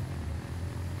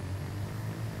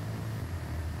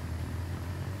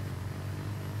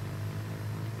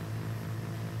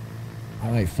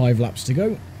 Alright, 5 laps to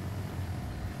go.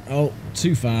 Oh,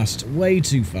 too fast. Way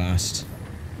too fast.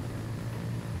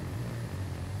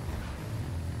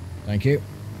 Thank you.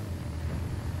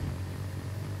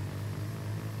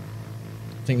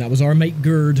 I think that was our mate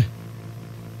Gerd.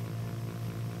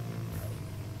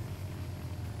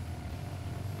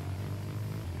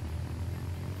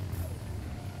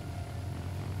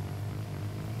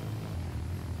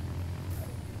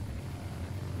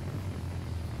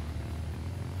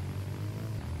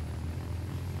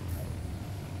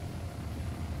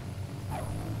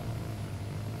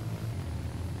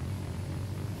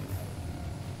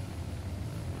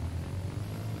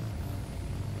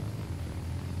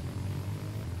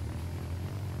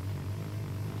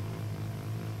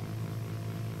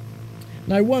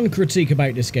 Now, one critique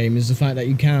about this game is the fact that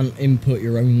you can't input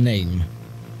your own name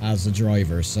as the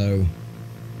driver, so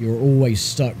you're always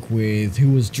stuck with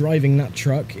who was driving that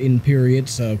truck in period.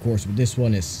 So, of course, with this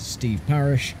one, it's Steve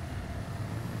Parrish.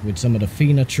 With some of the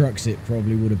FINA trucks, it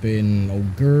probably would have been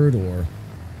old Gerd or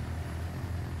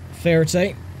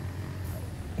Ferte,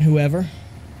 whoever.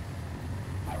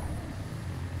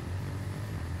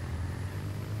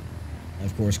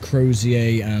 Of course,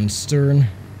 Crozier and Stern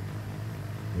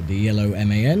with the yellow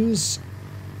MANs.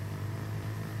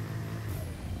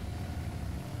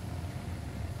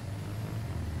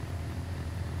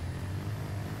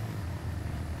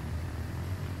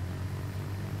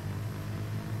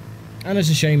 And it's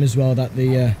a shame as well that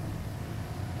the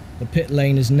pit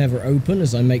lane is never open,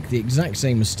 as I make the exact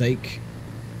same mistake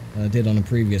I did on a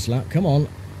previous lap. Come on.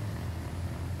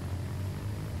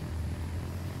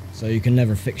 So you can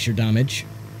never fix your damage.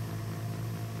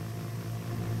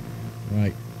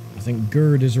 Right, I think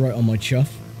Gerd is right on my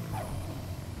chuff.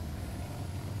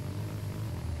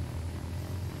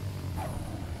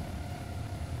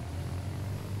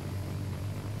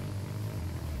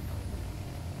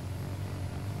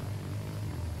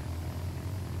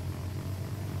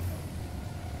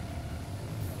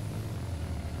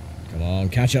 Come on,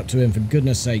 catch up to him for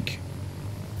goodness sake.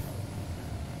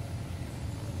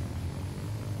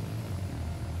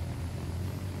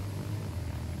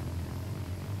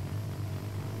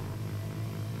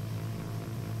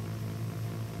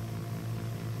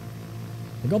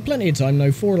 I've got plenty of time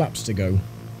though, 4 laps to go.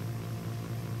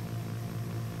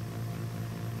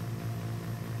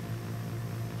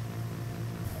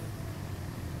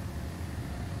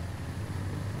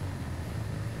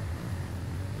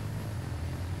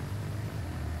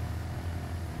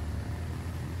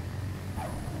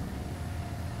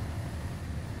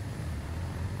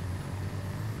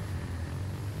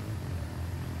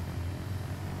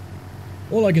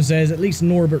 All I can say is at least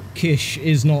Norbert Kish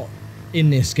is not in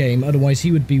this game, otherwise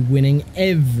he would be winning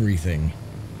everything.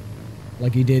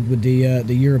 Like he did with the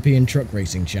European Truck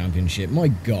Racing Championship. My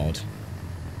god.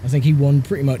 I think he won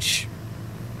pretty much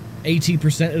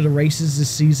 80% of the races this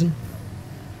season.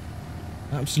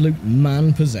 Absolute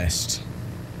man possessed.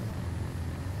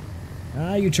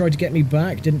 Ah, you tried to get me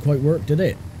back, didn't quite work, did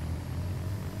it?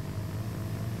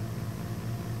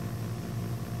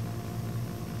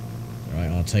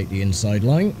 Alright, I'll take the inside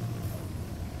line.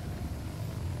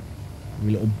 A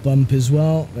little bump as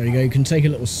well. There you go, you can take a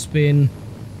little spin,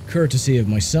 courtesy of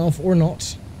myself, or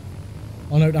not.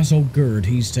 Oh no, that's old Gerd,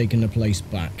 he's taken the place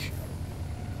back.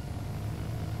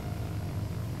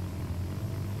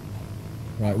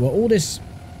 Right, well all this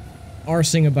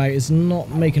arsing about is not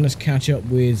making us catch up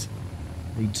with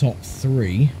the top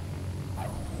 3.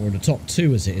 Or the top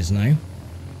 2 as it is now.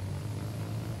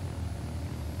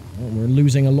 Well, we're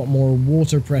losing a lot more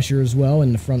water pressure as well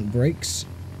in the front brakes.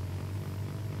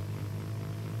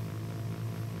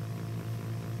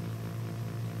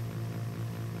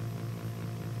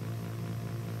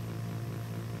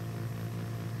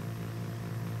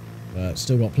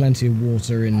 Still got plenty of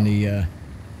water in the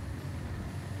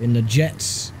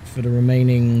jets for the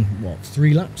remaining, what,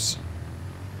 3 laps?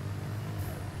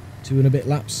 2 and a bit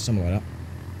laps, something like that.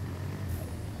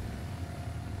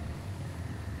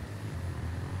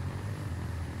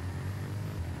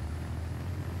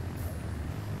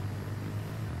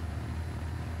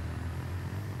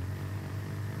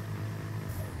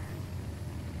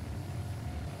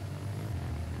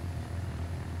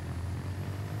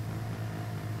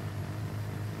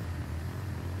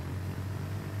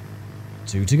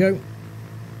 2 to go.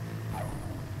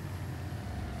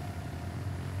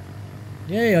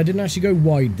 Yay, I didn't actually go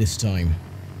wide this time.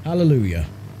 Hallelujah.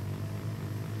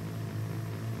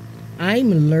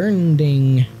 I'm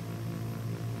learning.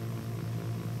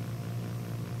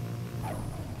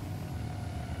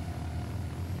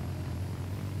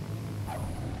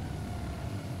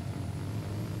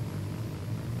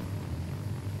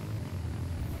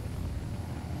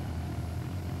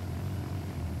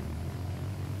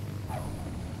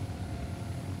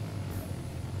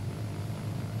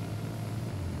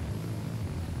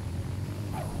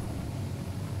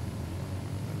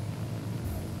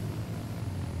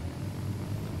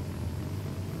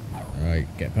 Right,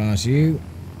 get past you.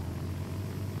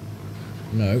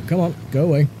 No, come on, go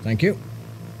away. Thank you.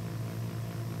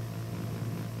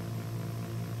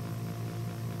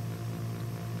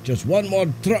 Just one more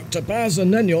truck to pass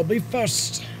and then you'll be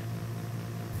first.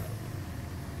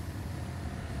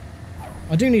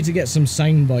 I do need to get some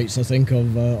sound bites, I think,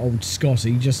 of old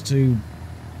Scotty, just to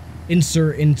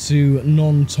insert into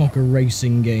non-talker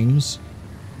racing games.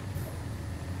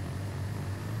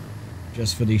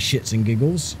 Just for the shits and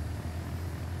giggles.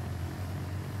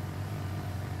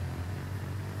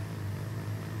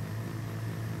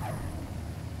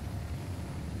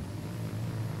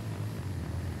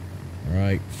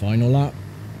 Right, final lap.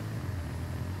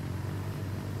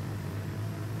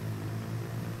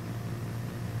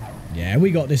 Yeah,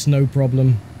 we got this, no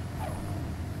problem.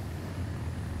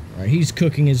 Right, he's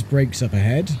cooking his brakes up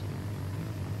ahead.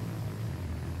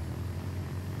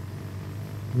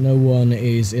 No one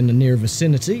is in the near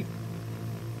vicinity.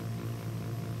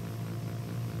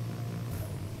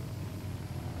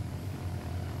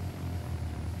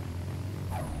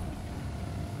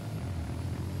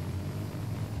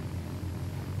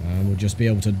 And we'll just be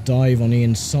able to dive on the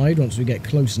inside once we get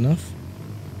close enough.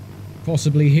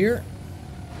 Possibly here.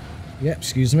 Yep,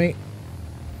 excuse me.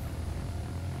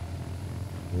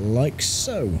 Like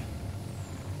so.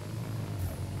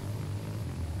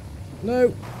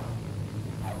 No.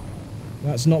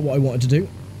 That's not what I wanted to do.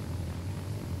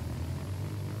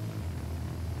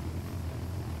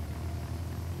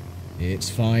 It's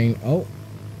fine. Oh.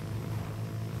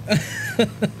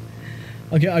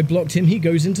 Okay, I blocked him. He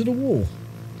goes into the wall.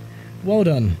 Well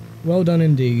done. Well done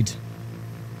indeed.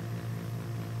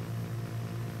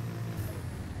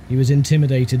 He was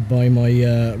intimidated by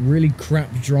my really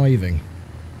crap driving.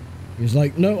 He was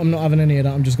like, no, I'm not having any of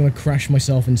that. I'm just going to crash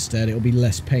myself instead. It'll be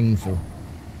less painful.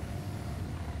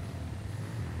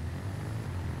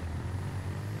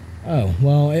 Oh,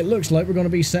 well, it looks like we're going to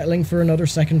be settling for another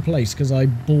second place because I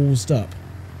ballsed up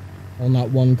on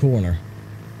that one corner.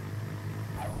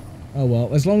 Oh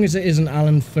well, as long as it isn't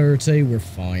Alan 30, we're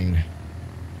fine.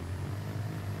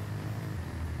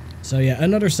 So yeah,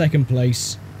 another second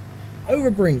place.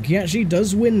 Overbrink, he actually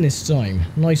does win this time.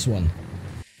 Nice one.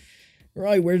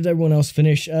 Right, where did everyone else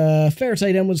finish? Ferrate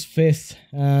then was 5th,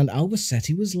 and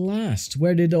Albacete was last.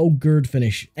 Where did old Gerd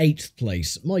finish? 8th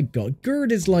place. My god,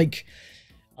 Gerd is like...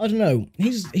 I don't know,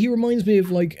 he reminds me of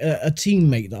like a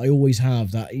teammate that I always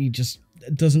have that he just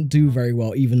doesn't do very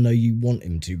well even though you want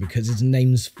him to because his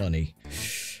name's funny.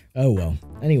 Oh well,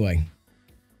 anyway.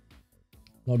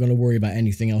 Not going to worry about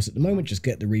anything else at the moment, just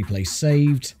get the replay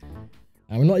saved.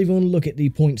 And we're not even going to look at the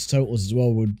points totals as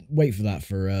well, we'll wait for that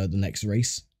for the next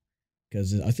race.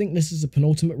 Because I think this is the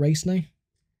penultimate race now.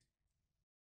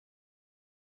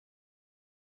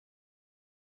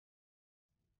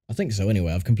 I think so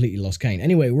anyway, I've completely lost count.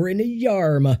 Anyway, we're in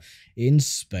Jarama in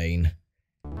Spain,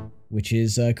 which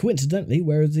is coincidentally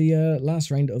where the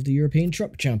last round of the European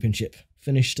Truck Championship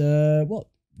finished, what,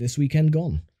 this weekend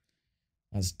gone.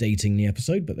 That's dating the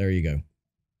episode, but there you go.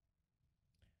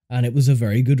 And it was a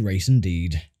very good race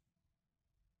indeed.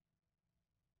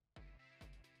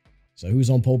 So who's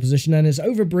on pole position then? It's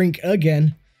Overbrink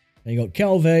again. And you got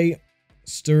Calve,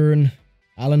 Stern,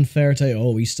 Alan Ferrate.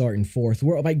 Oh, he's starting 4th.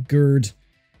 What about Gerd?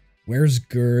 Where's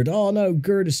Gerd? Oh no,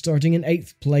 Gerd is starting in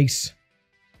 8th place.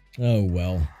 Oh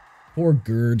well. Poor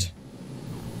Gerd.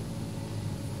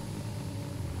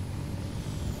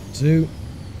 2,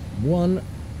 1,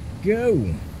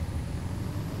 go.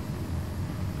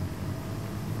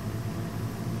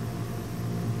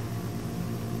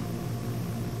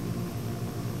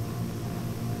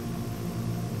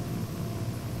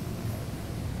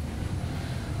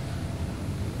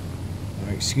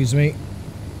 Alright, excuse me.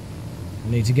 I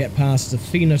need to get past the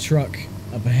Fina truck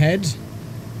up ahead.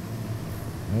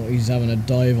 Oh, he's having a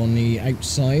dive on the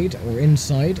outside or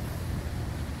inside.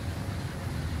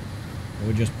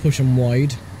 We'll just push him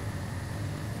wide.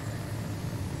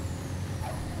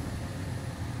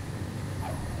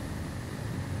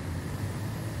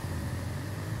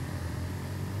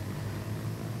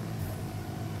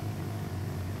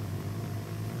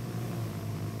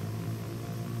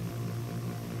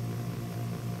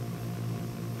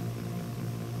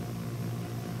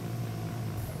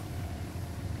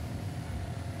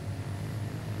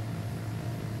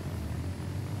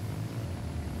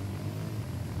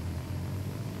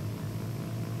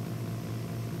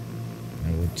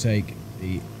 take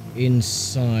the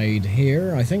inside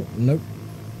here, I think. Nope.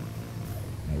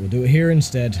 No, we'll do it here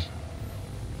instead.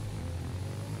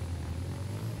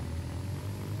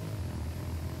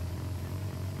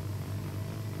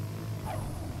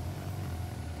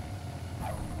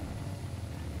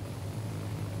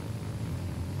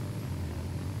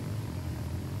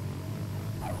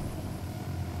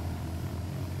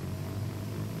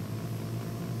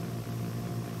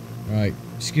 Right,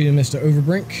 excuse me, Mr.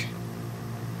 Overbrink.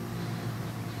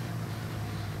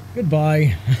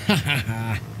 Goodbye.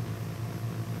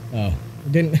 Oh,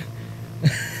 it didn't.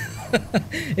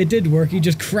 It did work. He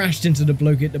just crashed into the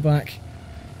bloke at the back.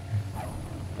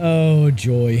 Oh,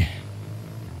 joy.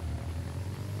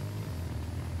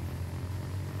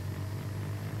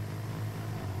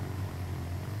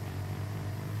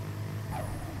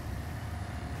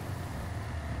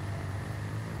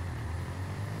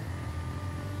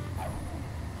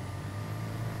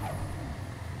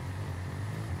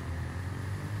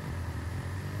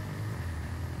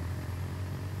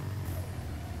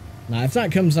 Now, if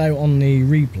that comes out on the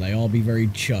replay, I'll be very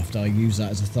chuffed. I'll use that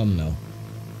as a thumbnail.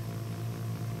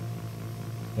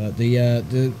 But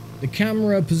the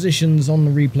camera positions on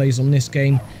the replays on this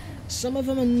game, some of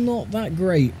them are not that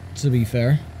great, to be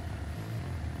fair.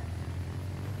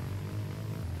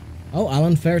 Oh,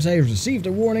 Alan Ferte has received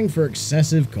a warning for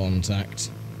excessive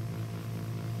contact.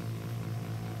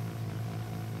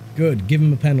 Good, give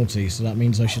him a penalty, so that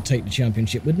means I should take the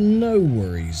championship with no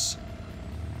worries.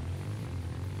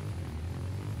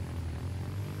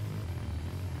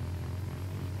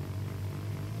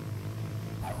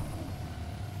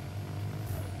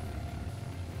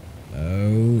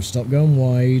 Oh, stop going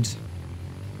wide.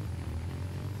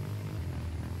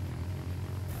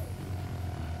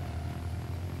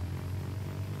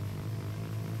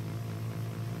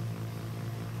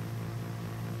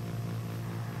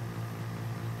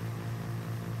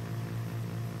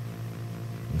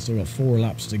 I've still got 4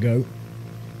 laps to go.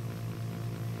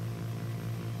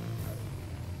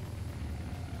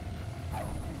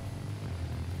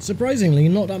 Surprisingly,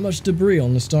 not that much debris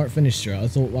on the start-finish straight. I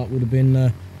thought that would have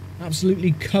been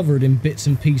absolutely covered in bits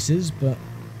and pieces, but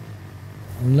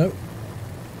nope.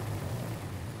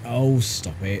 Oh,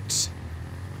 stop it.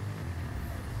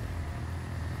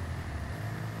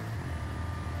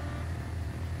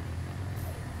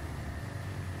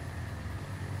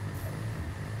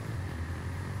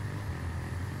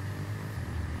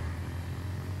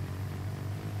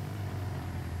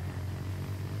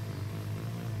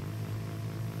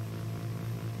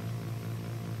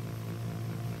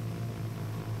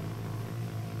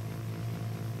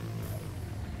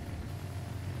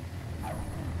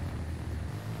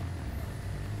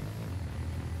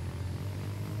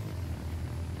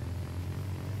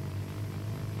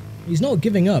 He's not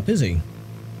giving up, is he?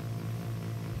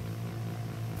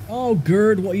 Oh,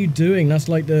 Gerd, what are you doing? That's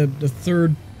like the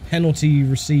third penalty you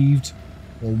received,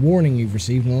 or warning you've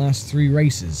received in the last 3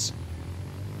 races.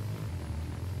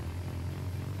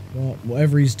 Well,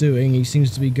 whatever he's doing, he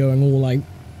seems to be going all out.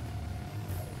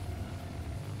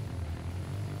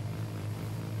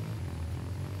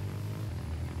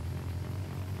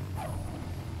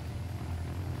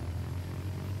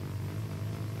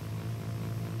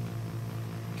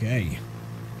 Okay.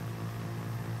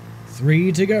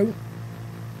 3 to go.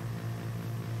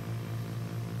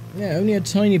 Yeah, only a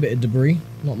tiny bit of debris,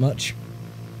 not much.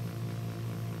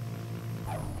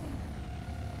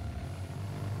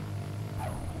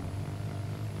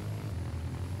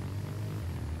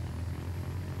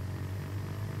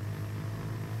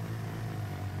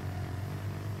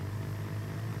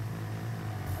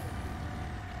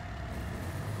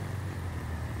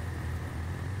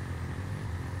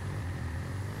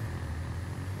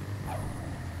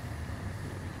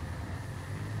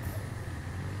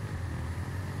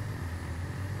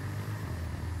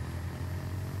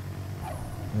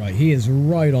 Right, he is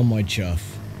right on my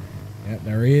chuff. Yep,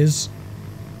 there he is.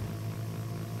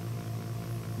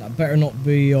 That better not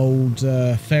be old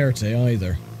Ferte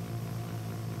either.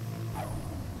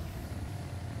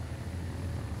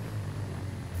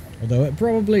 Although it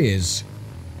probably is.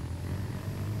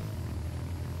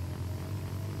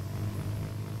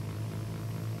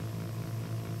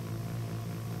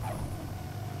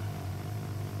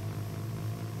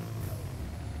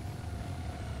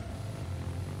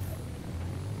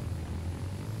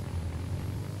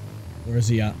 Where is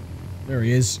he at? There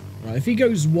he is. Right, if he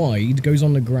goes wide, goes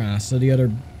on the grass, so the other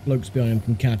blokes behind him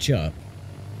can catch up,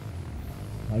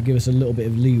 that'll give us a little bit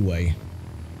of leeway.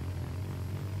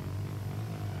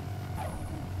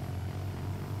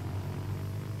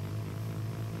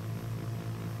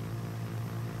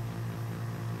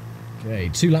 Okay,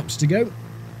 2 laps to go.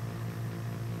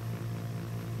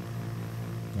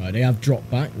 Right, they have dropped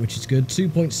back, which is good.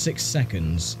 2.6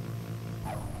 seconds.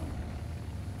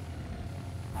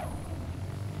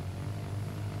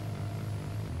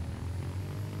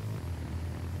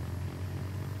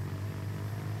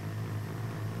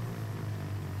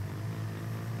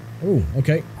 Oh,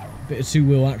 okay. Bit of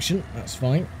two-wheel action. That's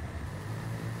fine.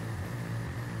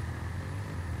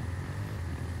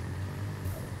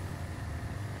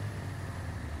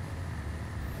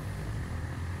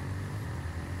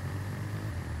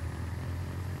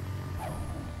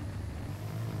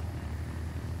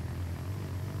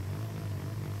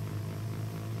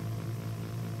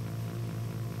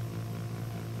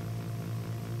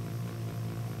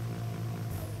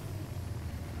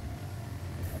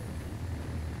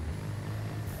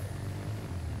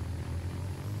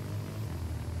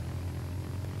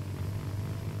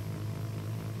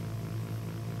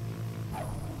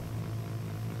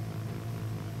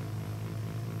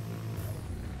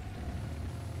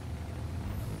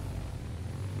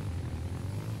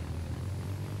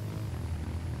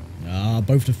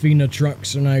 Both the Finland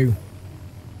trucks are now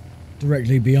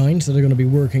directly behind, so they're going to be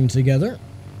working together.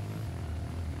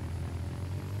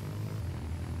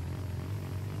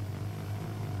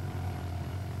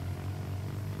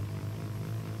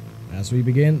 As we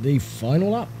begin the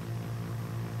final lap.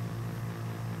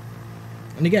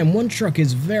 And again, one truck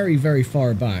is very, very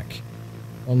far back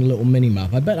on the little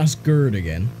mini-map. I bet that's Gerd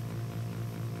again.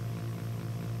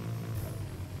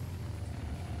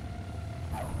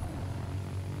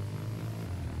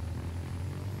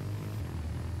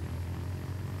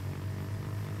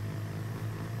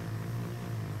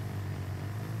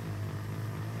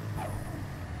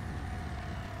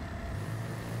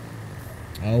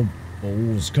 Oh,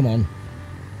 balls, come on.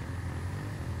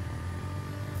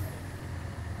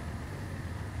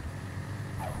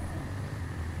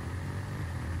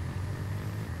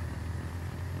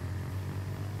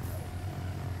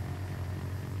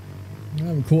 I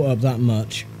haven't caught up that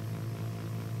much.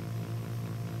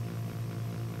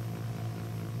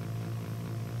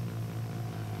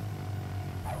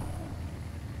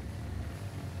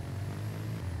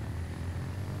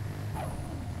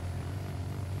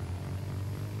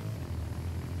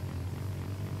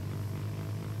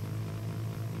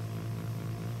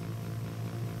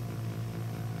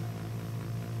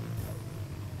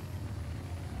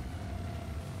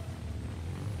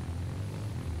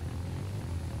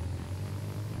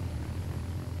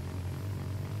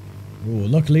 Ooh,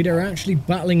 luckily they're actually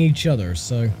battling each other,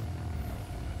 so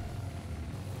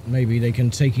maybe they can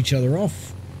take each other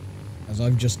off, as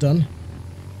I've just done.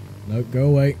 Nope, go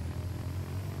away.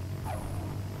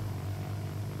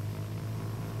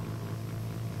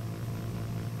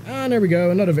 And there we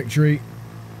go, another victory.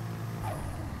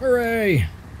 Hooray!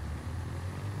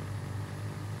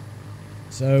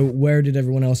 So, where did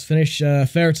everyone else finish?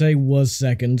 Ferte was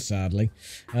second, sadly.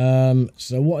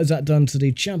 So, what has that done to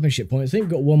the championship points? I think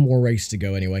we've got one more race to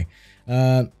go anyway.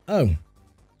 Oh.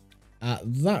 At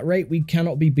that rate, we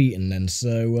cannot be beaten then.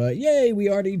 So, yay, we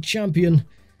are the champion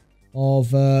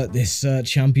of this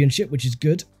championship, which is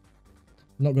good.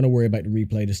 I'm not going to worry about the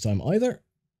replay this time either.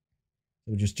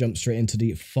 We'll just jump straight into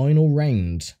the final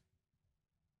round.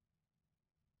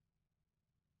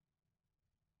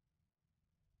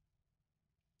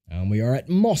 And we are at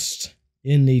Most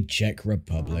in the Czech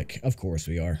Republic. Of course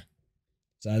we are.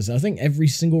 So as I think every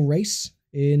single race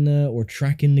in or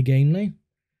track in the game now.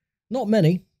 Not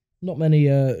many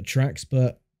tracks,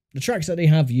 but the tracks that they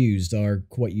have used are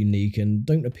quite unique and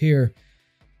don't appear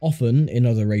often in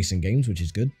other racing games, which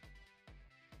is good.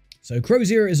 So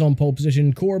Crozier is on pole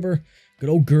position, Korber, good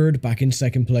old Gerd back in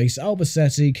second place,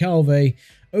 Albacete, Calve,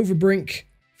 Overbrink,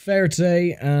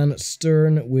 Ferte, and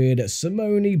Stern with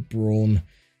Simone Braun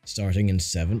starting in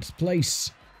 7th place.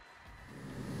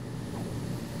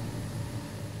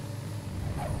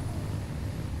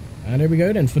 And here we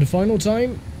go then for the final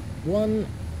time. 1,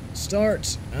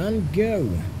 start, and go.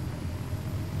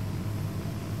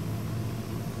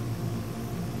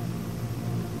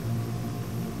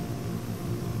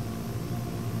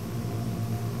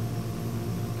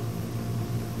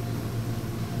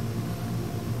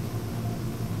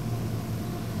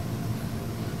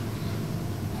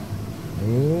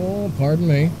 Oh, pardon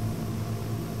me.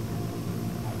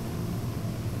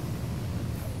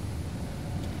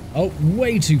 Oh,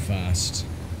 way too fast.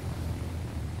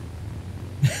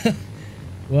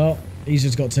 Well, he's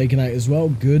just got taken out as well.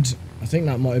 Good. I think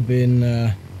that might have been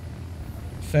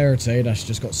Ferte that's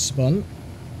just got spun.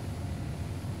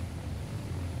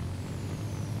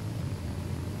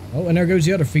 Oh, and there goes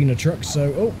the other Fina truck,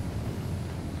 so... Oh.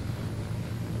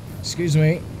 Excuse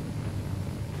me.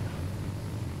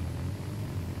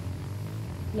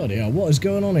 Bloody hell, what is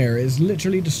going on here? It's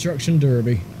literally Destruction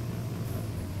Derby.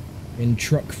 In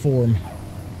truck form.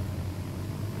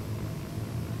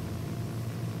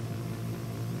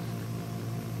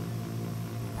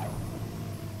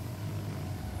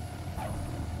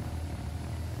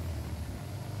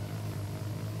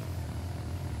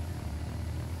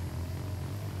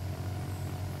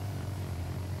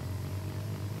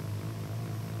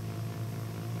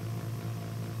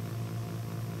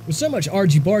 With so much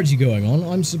argy-bargy going on,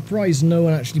 I'm surprised no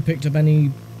one actually picked up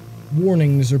any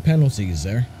warnings or penalties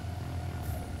there.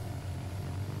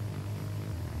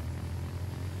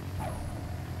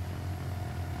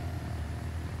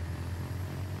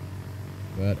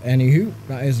 But anywho,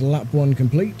 that is lap 1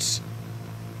 complete.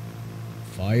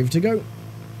 5 to go.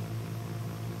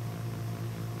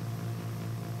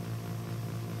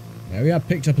 Yeah, we have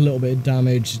picked up a little bit of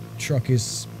damage. Truck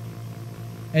is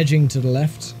edging to the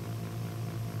left.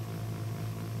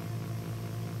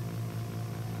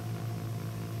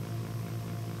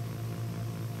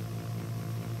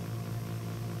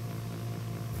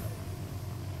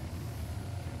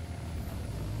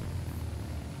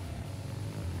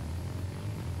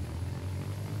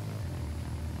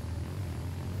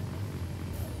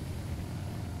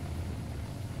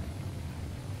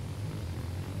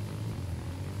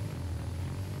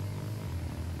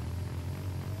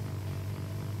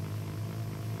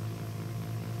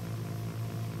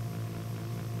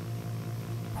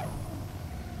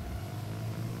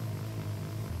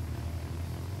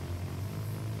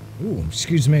 Ooh,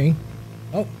 excuse me.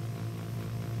 Oh.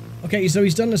 Okay, so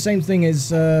he's done the same thing as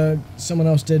someone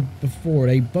else did before.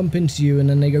 They bump into you and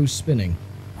then they go spinning.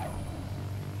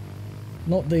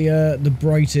 Not the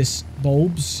brightest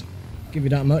bulbs. Give you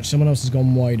that much. Someone else has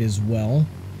gone wide as well.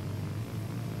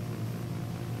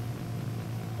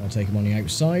 I'll take him on the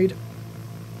outside.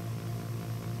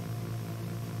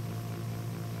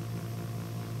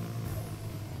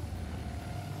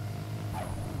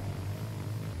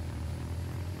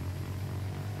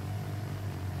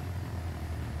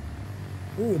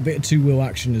 Ooh, a bit of two-wheel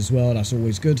action as well, that's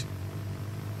always good.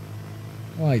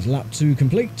 Alright, lap 2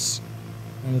 complete.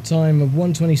 And a time of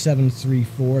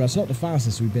 1:27.34. That's not the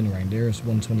fastest we've been around here, it's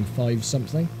 1:25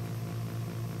 something.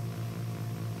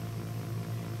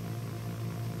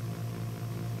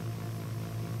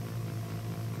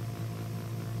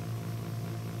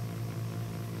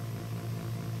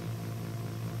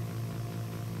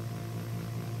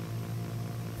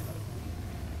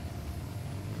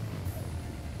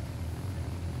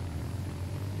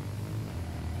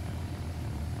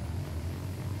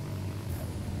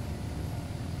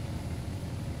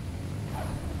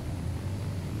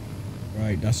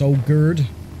 Right, that's old Gerd.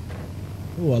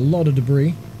 Oh, a lot of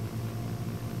debris.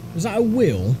 Was that a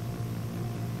wheel?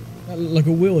 That looked like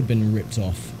a wheel had been ripped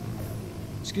off.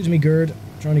 Excuse me, Gerd.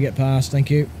 Trying to get past,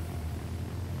 thank you.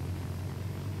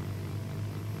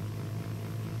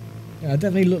 Yeah, it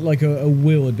definitely looked like a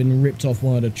wheel had been ripped off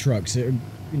one of the trucks. It,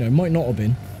 you know, might not have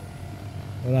been.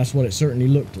 But that's what it certainly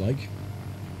looked like.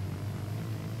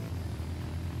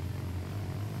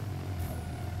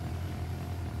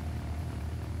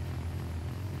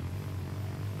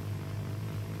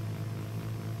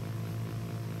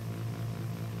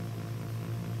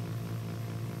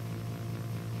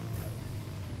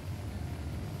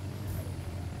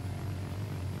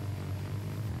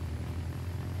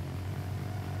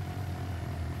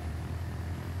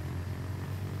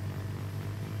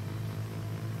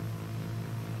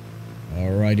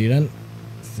 Alrighty then,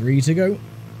 3 to go.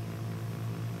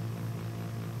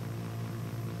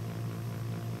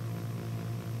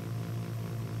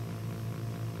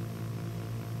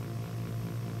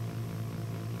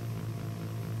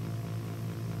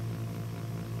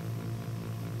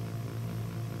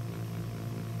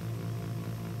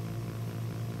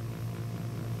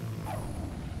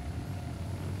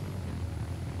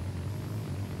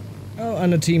 Oh,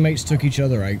 and the teammates took each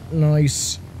other out.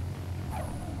 Nice.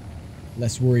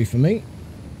 Less worry for me.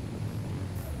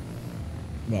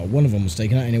 Well, one of them was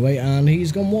taken out anyway, and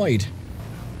he's gone wide.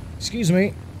 Excuse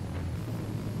me.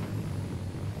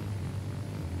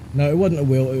 No, it wasn't a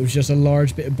wheel, it was just a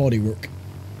large bit of bodywork.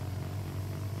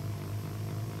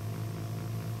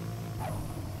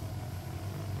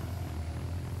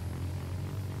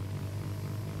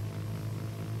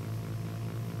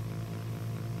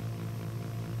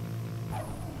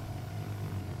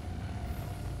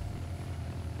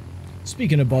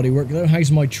 Speaking of bodywork though,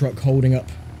 how's my truck holding up?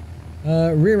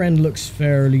 Rear end looks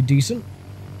fairly decent.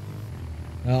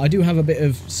 I do have a bit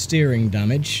of steering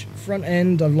damage. Front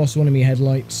end, I've lost one of my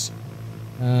headlights.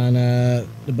 And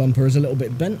the bumper is a little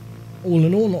bit bent. All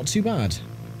in all, not too bad.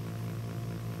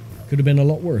 Could have been a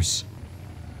lot worse.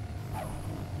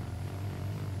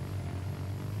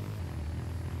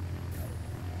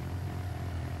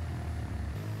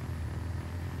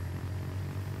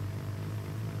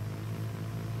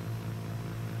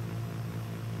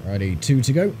 Righty, 2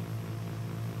 to go.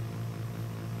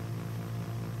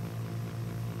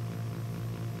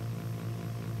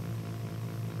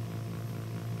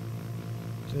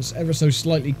 Just ever so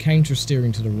slightly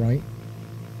counter-steering to the right.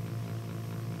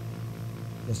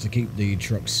 Just to keep the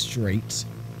truck straight.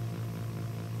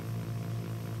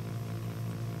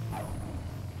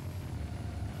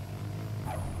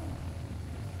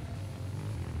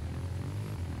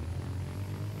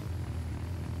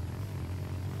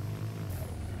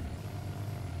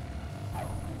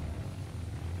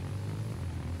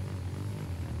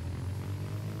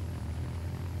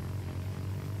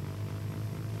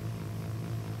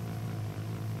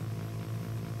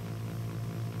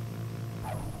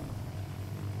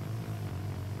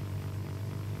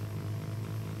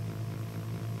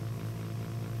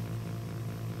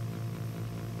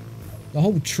 The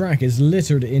whole track is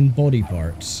littered in body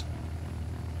parts.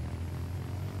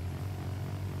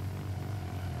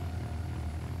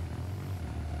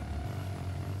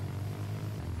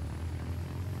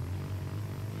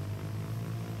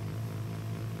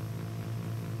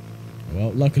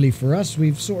 Well, luckily for us,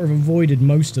 we've sort of avoided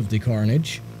most of the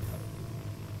carnage.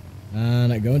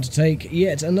 And I'm going to take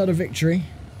yet another victory.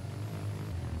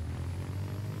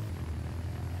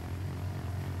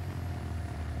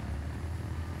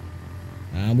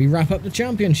 And we wrap up the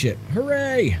championship.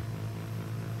 Hooray!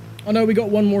 Oh no, we got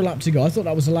one more lap to go. I thought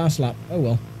that was the last lap. Oh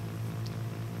well.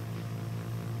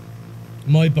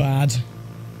 My bad.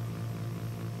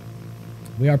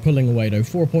 We are pulling away though.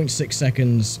 4.6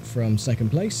 seconds from second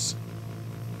place.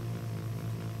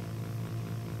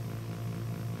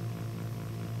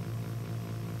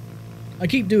 I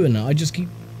keep doing that. I just keep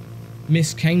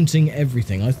miscounting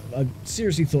everything. I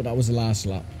seriously thought that was the last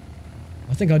lap.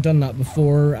 I think I'd done that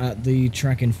before at the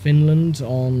track in Finland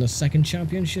on the second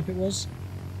championship it was.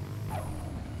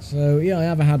 So yeah, I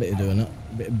have a habit of doing that.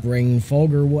 A bit of brain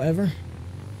fog or whatever.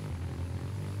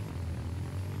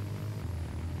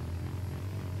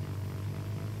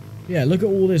 Yeah, look at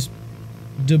all this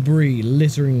debris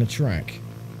littering the track.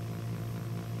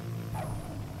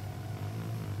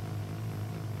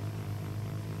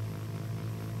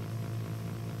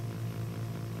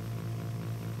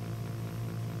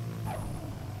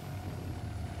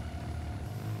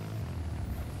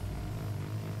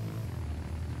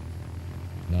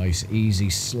 Nice, easy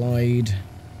slide.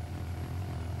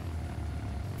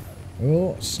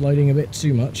 Oh, sliding a bit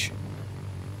too much.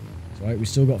 It's alright, we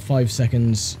still got 5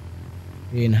 seconds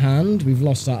in hand. We've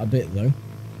lost that a bit, though.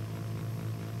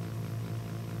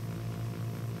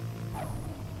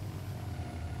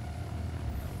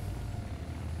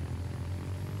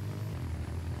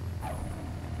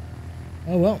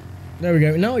 Oh well, there we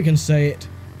go. Now I can say it,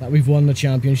 that we've won the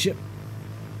championship.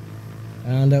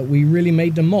 And we really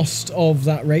made the most of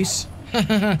that race. Ha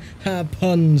ha ha ha,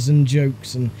 puns and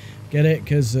jokes and get it?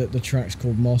 Because the track's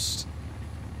called Most.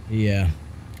 Yeah.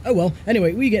 Oh well,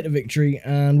 anyway, we get the victory,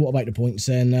 and what about the points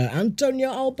then? Antonio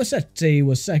Albacete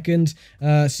was second,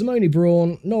 Simone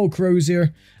Braun, Noel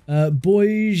Crozier,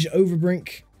 Boij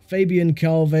Overbrink, Fabian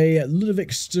Calve,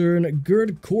 Ludovic Stern,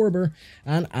 Gerd Korber,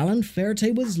 and Alan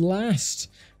Ferte was last,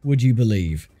 would you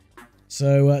believe?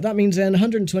 So that means then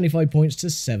 125 points to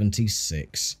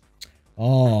 76.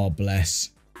 Oh, bless.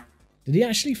 Did he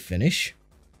actually finish?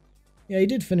 Yeah, he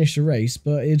did finish the race,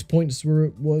 but his points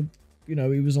were, you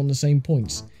know, he was on the same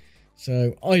points.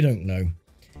 So, I don't know.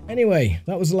 Anyway,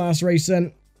 that was the last race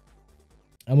then.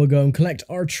 And we'll go and collect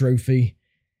our trophy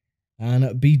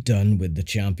and be done with the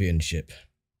championship.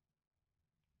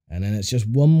 And then it's just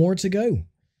one more to go.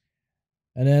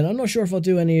 And then I'm not sure if I'll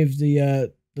do any of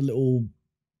the little,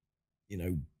 you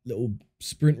know, little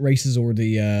sprint races or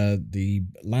the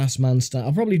last man stand.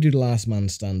 I'll probably do the last man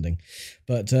standing.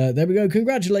 But there we go.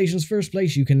 Congratulations, first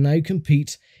place. You can now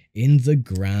compete in the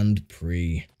Grand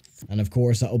Prix. And of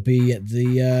course, that'll be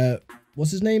the,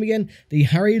 what's his name again? The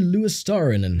Harry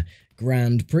Lausitzring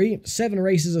Grand Prix. 7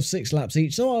 races of 6 laps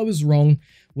each. So I was wrong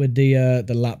with the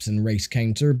laps and race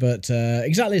counter, but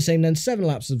exactly the same then. 7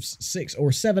 laps of 6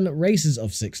 or 7 races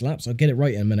of 6 laps. I'll get it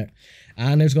right in a minute.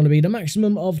 And there's going to be the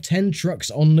maximum of 10 trucks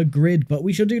on the grid, but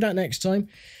we shall do that next time.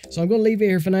 So I'm going to leave it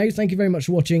here for now. Thank you very much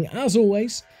for watching, as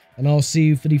always, and I'll see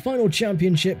you for the final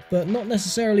championship, but not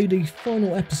necessarily the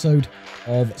final episode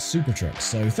of SuperTrucks.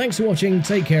 So thanks for watching,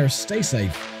 take care, stay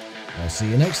safe. I'll see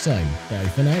you next time. Bye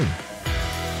for now.